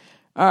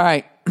 All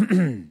right.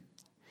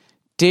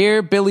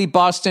 Dear Billy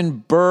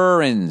Boston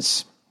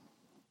Burns,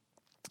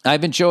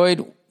 I've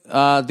enjoyed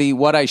the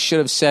what I should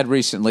have said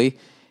recently,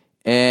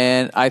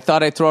 and I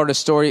thought I'd throw out a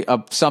story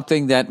of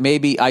something that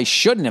maybe I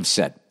shouldn't have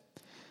said.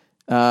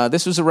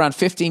 This was around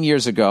 15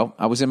 years ago.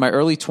 I was in my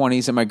early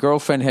 20s, and my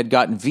girlfriend had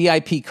gotten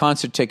VIP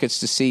concert tickets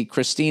to see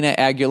Christina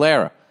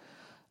Aguilera.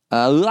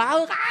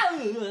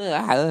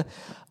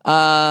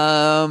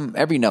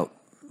 Every note.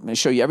 I'm going to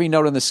show you every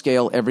note on the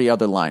scale, every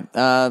other line.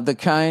 The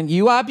kind,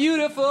 you are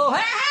beautiful.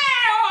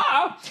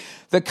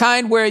 The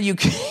kind where you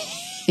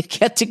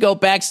get to go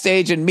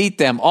backstage and meet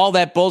them. All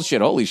that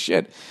bullshit. Holy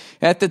shit.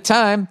 At the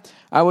time,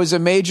 I was a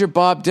major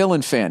Bob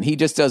Dylan fan. He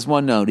just does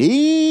one note.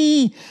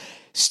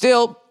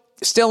 Still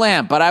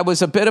am, but I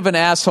was a bit of an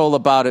asshole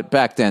about it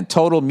back then.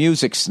 Total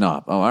music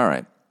snob. Oh, all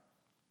right.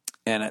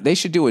 And they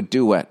should do a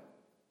duet.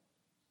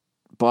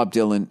 Bob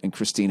Dylan and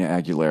Christina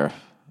Aguilera.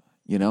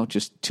 You know,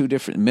 just two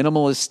different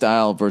minimalist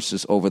style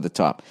versus over the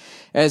top.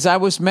 I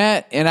was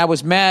mad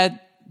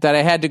that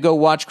I had to go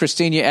watch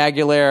Christina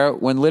Aguilera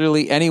when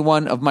literally any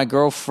one of my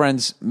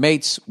girlfriend's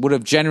mates would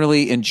have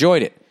generally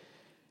enjoyed it.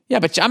 Yeah,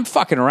 but I'm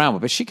fucking around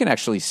with her. But she can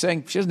actually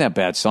sing. She doesn't have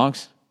bad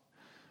songs.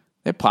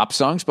 They're pop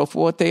songs, but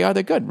for what they are,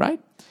 they're good, right?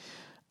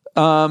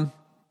 But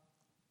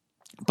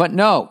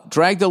no,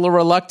 dragged a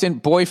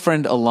reluctant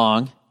boyfriend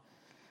along.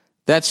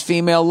 That's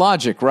female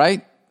logic,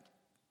 right?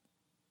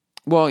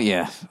 Well,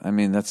 yeah. I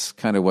mean, that's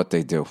kind of what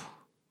they do.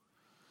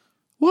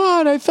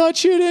 What? I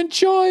thought you'd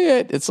enjoy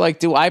it. It's like,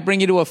 do I bring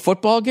you to a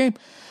football game?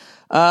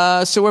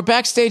 So we're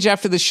backstage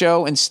after the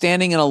show and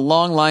standing in a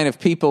long line of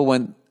people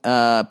when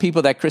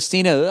people that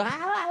Christina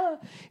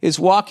is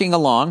walking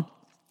along,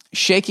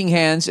 shaking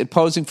hands and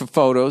posing for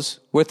photos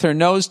with her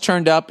nose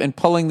turned up and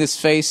pulling this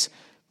face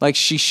like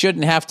she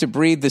shouldn't have to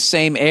breathe the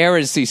same air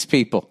as these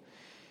people.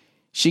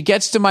 She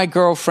gets to my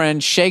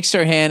girlfriend, shakes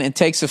her hand, and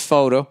takes a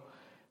photo.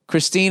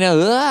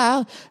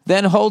 Christina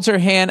then holds her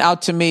hand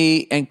out to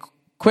me, and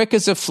quick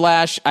as a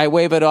flash, I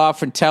wave it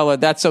off and tell her,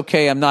 that's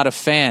okay, I'm not a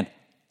fan.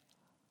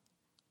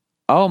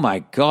 Oh my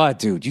God,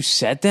 dude, you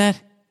said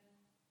that?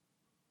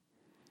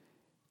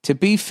 To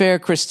be fair,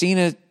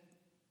 Christina,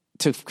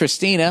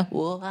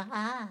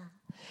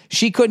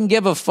 she couldn't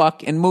give a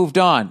fuck and moved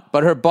on.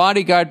 But her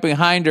bodyguard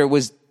behind her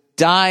was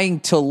dying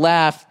to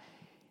laugh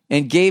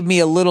and gave me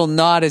a little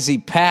nod as he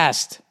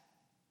passed.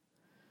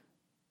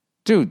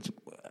 Dude,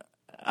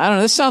 I don't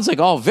know. This sounds like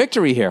all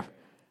victory here.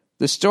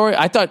 The story,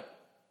 I thought,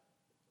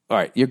 all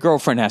right, your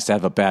girlfriend has to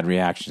have a bad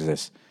reaction to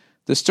this.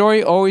 The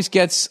story always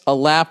gets a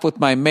laugh with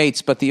my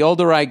mates, but the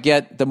older I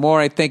get, the more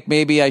I think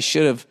maybe I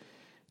should have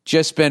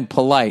just been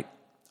polite.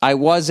 I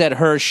was at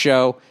her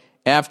show,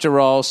 after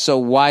all, so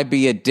why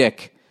be a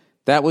dick?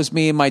 That was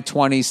me in my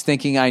 20s,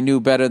 thinking I knew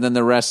better than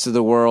the rest of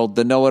the world,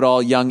 the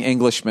know-it-all young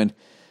Englishman.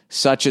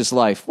 Such is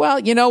life. Well,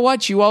 you know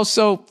what? You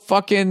also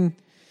fucking,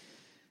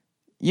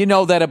 you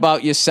know that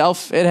about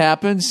yourself. It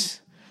happens.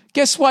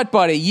 Guess what,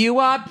 buddy? You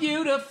are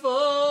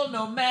beautiful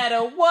no matter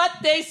what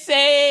they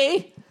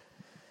say.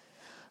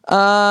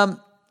 That's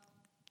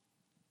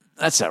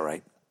all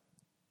right.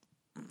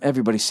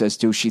 Everybody says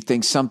douchey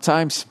things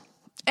sometimes.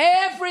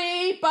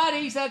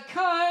 Everybody's a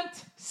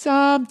cunt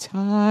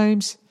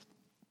sometimes.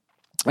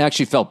 I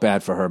actually felt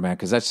bad for her, man,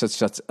 because that's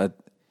such a...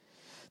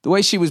 The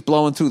way she was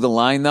blowing through the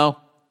line, though,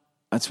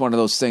 that's one of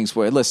those things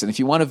where, listen, if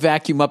you want to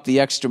vacuum up the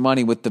extra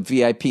money with the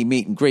VIP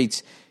meet and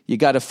greets, you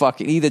got to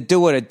fucking either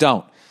do it or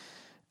don't.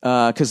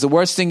 Because the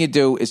worst thing you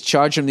do is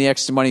charge them the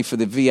extra money for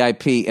the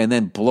VIP and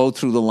then blow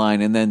through the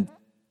line, and then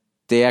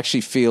they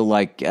actually feel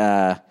like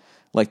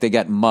they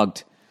got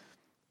mugged.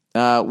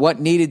 What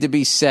needed to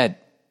be said?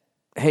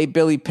 Hey,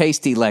 Billy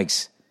Pasty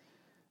Legs.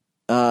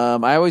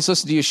 I always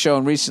listen to your show,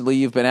 and recently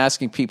you've been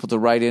asking people to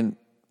write in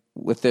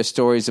with their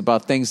stories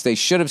about things they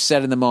should have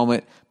said in the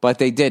moment, but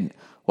they didn't.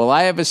 Well,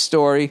 I have a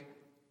story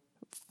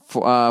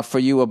for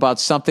you about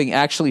someone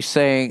actually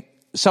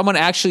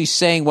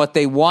saying what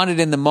they wanted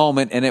in the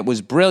moment, and it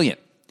was brilliant.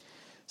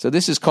 So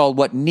this is called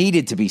What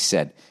Needed to Be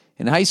Said.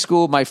 In high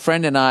school, my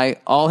friend and I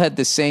all had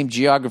the same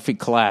geography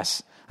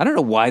class. I don't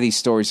know why these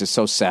stories are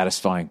so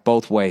satisfying,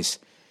 both ways.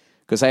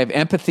 Because I have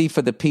empathy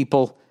for the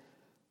people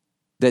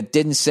that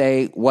didn't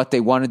say what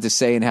they wanted to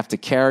say and have to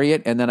carry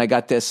it. And then I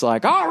got this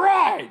like, all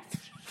right,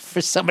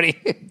 for somebody.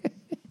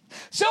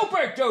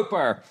 Super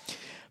duper.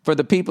 For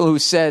the people who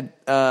said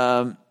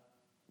what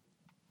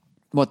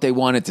they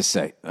wanted to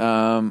say.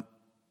 I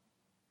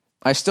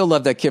still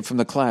love that kid from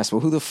the class.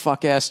 Well, who the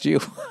fuck asked you?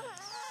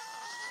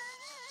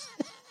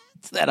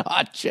 It's that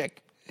hot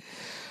chick.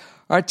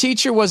 Our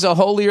teacher was a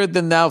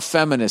holier-than-thou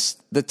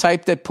feminist, the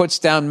type that puts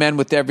down men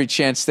with every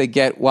chance they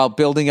get while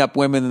building up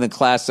women in the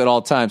class at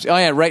all times. Oh,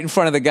 yeah, right in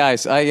front of the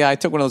guys. I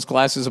took one of those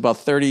classes about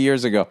 30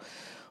 years ago.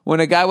 When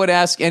a guy would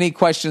ask any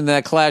question in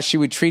that class, she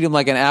would treat him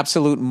like an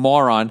absolute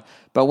moron.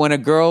 But when a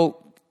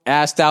girl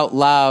asked out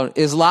loud,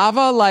 is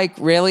lava, like,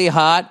 really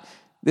hot?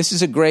 This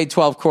is a grade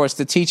 12 course.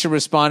 The teacher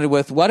responded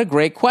with, what a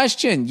great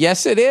question.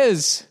 Yes, it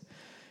is.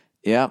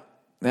 Yeah,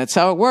 that's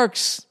how it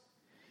works.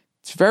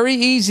 It's very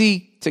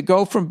easy to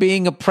go from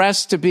being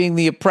oppressed to being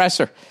the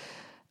oppressor.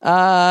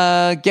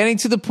 Getting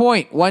to the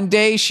point. One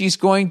day she's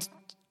going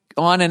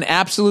on an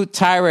absolute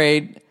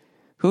tirade.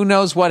 Who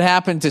knows what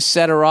happened to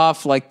set her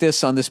off like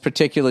this on this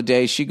particular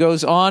day. She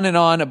goes on and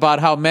on about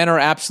how men are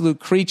absolute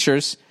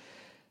creatures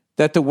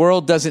that the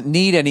world doesn't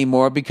need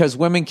anymore because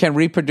women can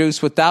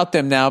reproduce without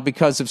them now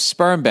because of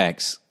sperm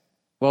banks.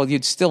 Well,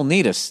 you'd still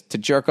need us to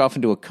jerk off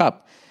into a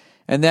cup.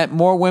 And that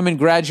more women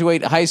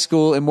graduate high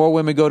school and more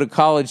women go to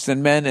college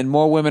than men, and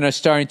more women are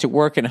starting to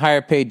work in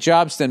higher paid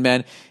jobs than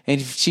men. And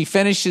she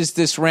finishes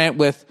this rant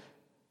with,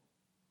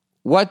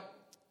 what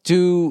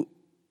do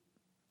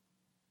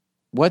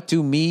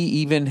me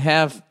even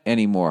have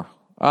anymore?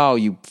 Oh,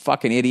 you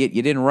fucking idiot.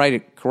 You didn't write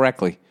it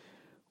correctly.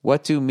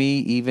 What do me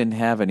even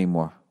have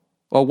anymore?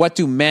 Or what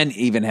do men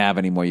even have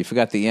anymore? You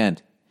forgot the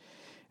end.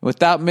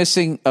 Without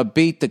missing a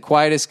beat, the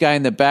quietest guy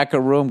in the back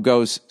of the room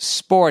goes,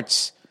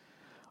 sports.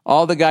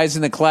 All the guys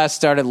in the class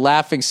started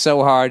laughing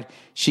so hard,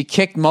 she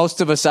kicked most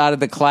of us out of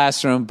the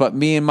classroom, but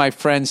me and my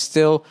friends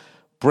still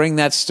bring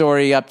that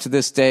story up to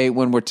this day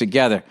when we're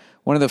together.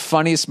 One of the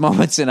funniest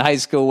moments in high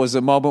school was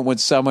a moment when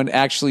someone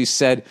actually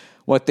said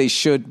what they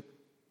should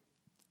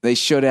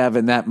have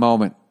in that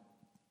moment.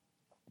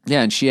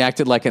 Yeah, and she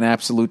acted like an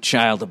absolute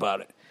child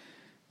about it.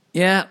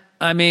 Yeah,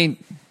 I mean,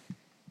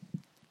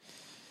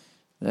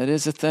 that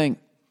is a thing.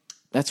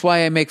 That's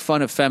why I make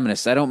fun of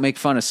feminists. I don't make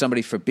fun of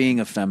somebody for being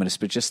a feminist,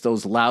 but just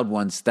those loud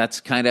ones. That's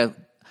kind of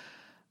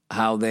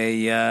how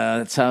they.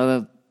 That's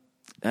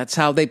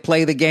how they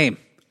play the game.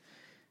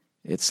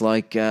 It's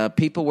like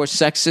people were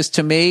sexist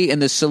to me, and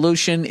the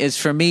solution is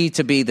for me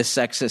to be the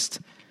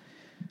sexist.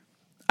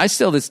 I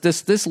still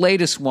this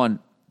latest one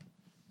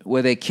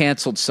where they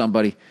canceled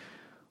somebody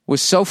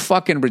was so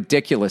fucking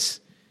ridiculous.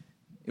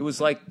 It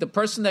was like the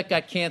person that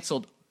got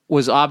canceled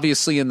was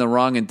obviously in the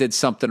wrong and did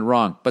something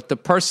wrong, but the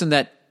person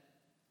that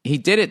he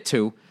did it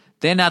to,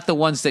 they're not the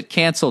ones that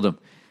canceled him.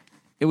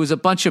 It was a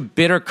bunch of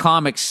bitter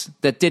comics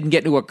that didn't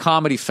get to a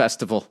comedy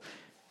festival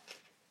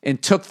and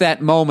took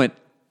that moment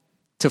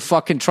to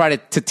fucking try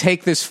to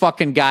take this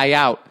fucking guy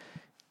out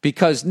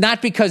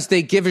not because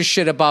they give a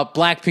shit about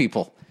black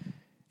people.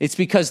 It's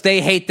because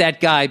they hate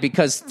that guy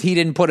because he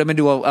didn't put him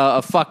into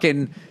a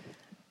fucking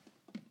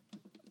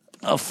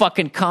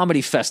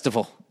comedy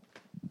festival.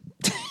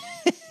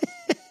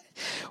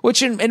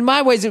 Which in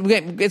my ways,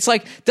 it's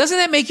like, doesn't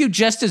that make you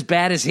just as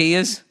bad as he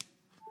is?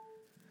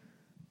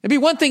 It'd be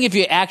one thing if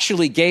you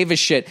actually gave a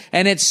shit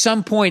and at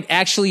some point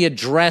actually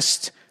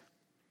addressed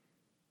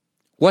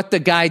what the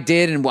guy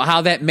did and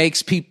how that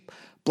makes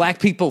black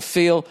people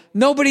feel.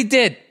 Nobody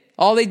did.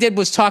 All they did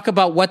was talk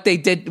about what he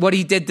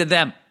did to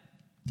them.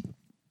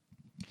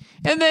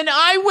 And then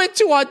I went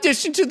to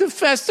audition to the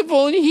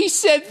festival and he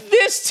said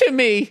this to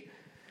me.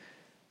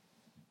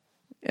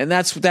 And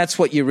that's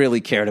what you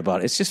really cared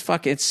about. It's just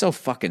it's so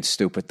fucking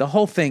stupid. The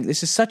whole thing,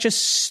 this is such a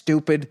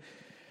stupid,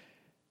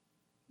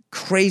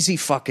 crazy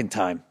fucking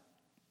time.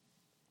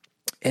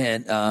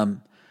 And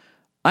I'm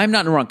not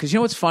in the wrong. Because you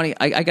know what's funny?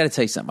 I got to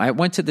tell you something. I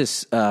went to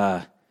this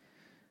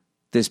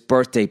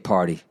birthday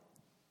party.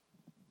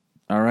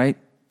 All right?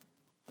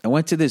 I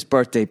went to this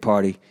birthday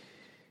party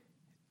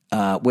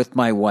with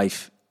my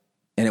wife.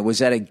 And it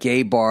was at a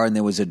gay bar and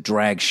there was a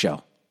drag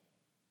show.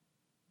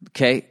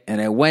 Okay?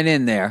 And I went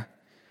in there.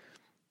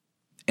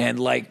 And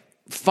like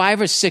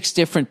 5 or 6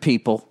 different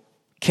people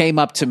came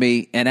up to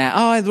me and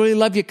I really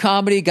love your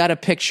comedy, got a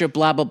picture,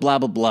 blah, blah, blah,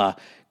 blah, blah.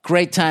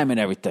 Great time and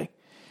everything.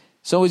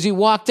 So as he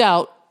walked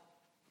out,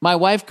 my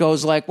wife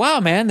goes like, wow,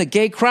 man, the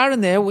gay crowd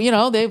in there, you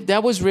know,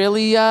 that was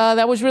really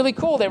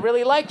cool. They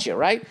really liked you,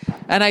 right?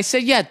 And I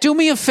said, yeah, do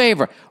me a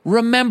favor.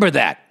 Remember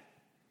that.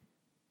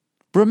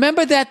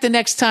 Remember that the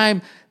next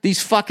time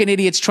these fucking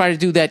idiots try to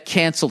do that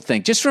cancel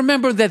thing. Just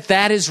remember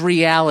that is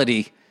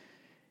reality.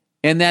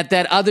 And that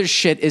other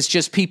shit is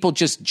just people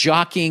just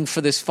jockeying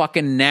for this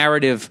fucking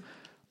narrative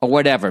or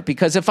whatever.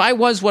 Because if I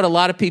was what a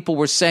lot of people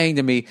were saying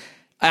to me,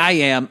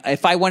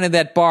 if I went to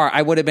that bar,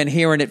 I would have been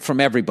hearing it from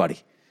everybody.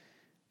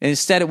 And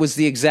instead, it was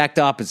the exact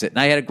opposite. And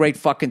I had a great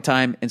fucking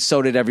time, and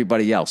so did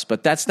everybody else.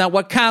 But that's not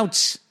what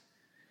counts.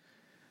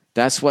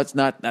 That's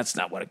not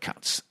what it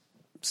counts.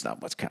 It's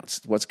not what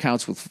counts. What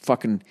counts with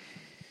fucking,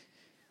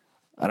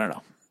 I don't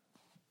know.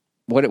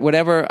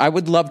 Whatever, I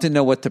would love to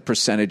know what the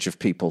percentage of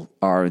people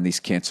are in these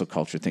cancel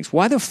culture things.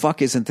 Why the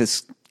fuck isn't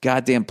this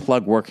goddamn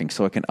plug working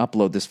so I can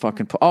upload this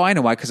fucking... Oh, I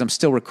know why, because I'm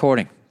still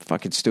recording.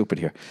 Fucking stupid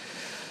here.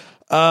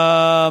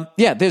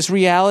 Yeah, there's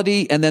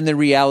reality, and then the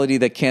reality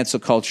that cancel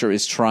culture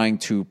is trying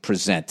to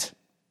present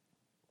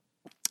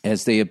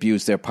as they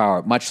abuse their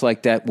power. Much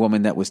like that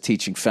woman that was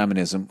teaching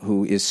feminism,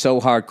 who is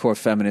so hardcore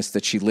feminist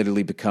that she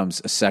literally becomes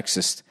a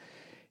sexist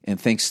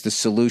and thinks the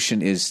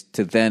solution is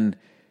to then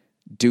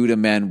do to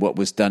men what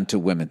was done to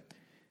women.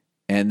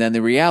 And then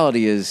the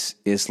reality is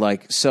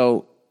like,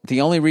 so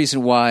the only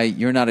reason why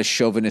you're not a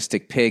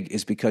chauvinistic pig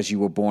is because you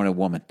were born a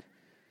woman.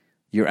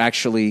 You're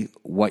actually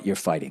what you're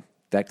fighting.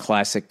 That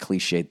classic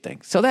cliched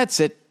thing. So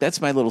that's it.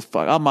 That's my little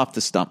fuck. I'm off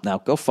the stump now.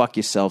 Go fuck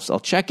yourselves. I'll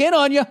check in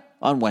on you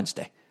on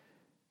Wednesday.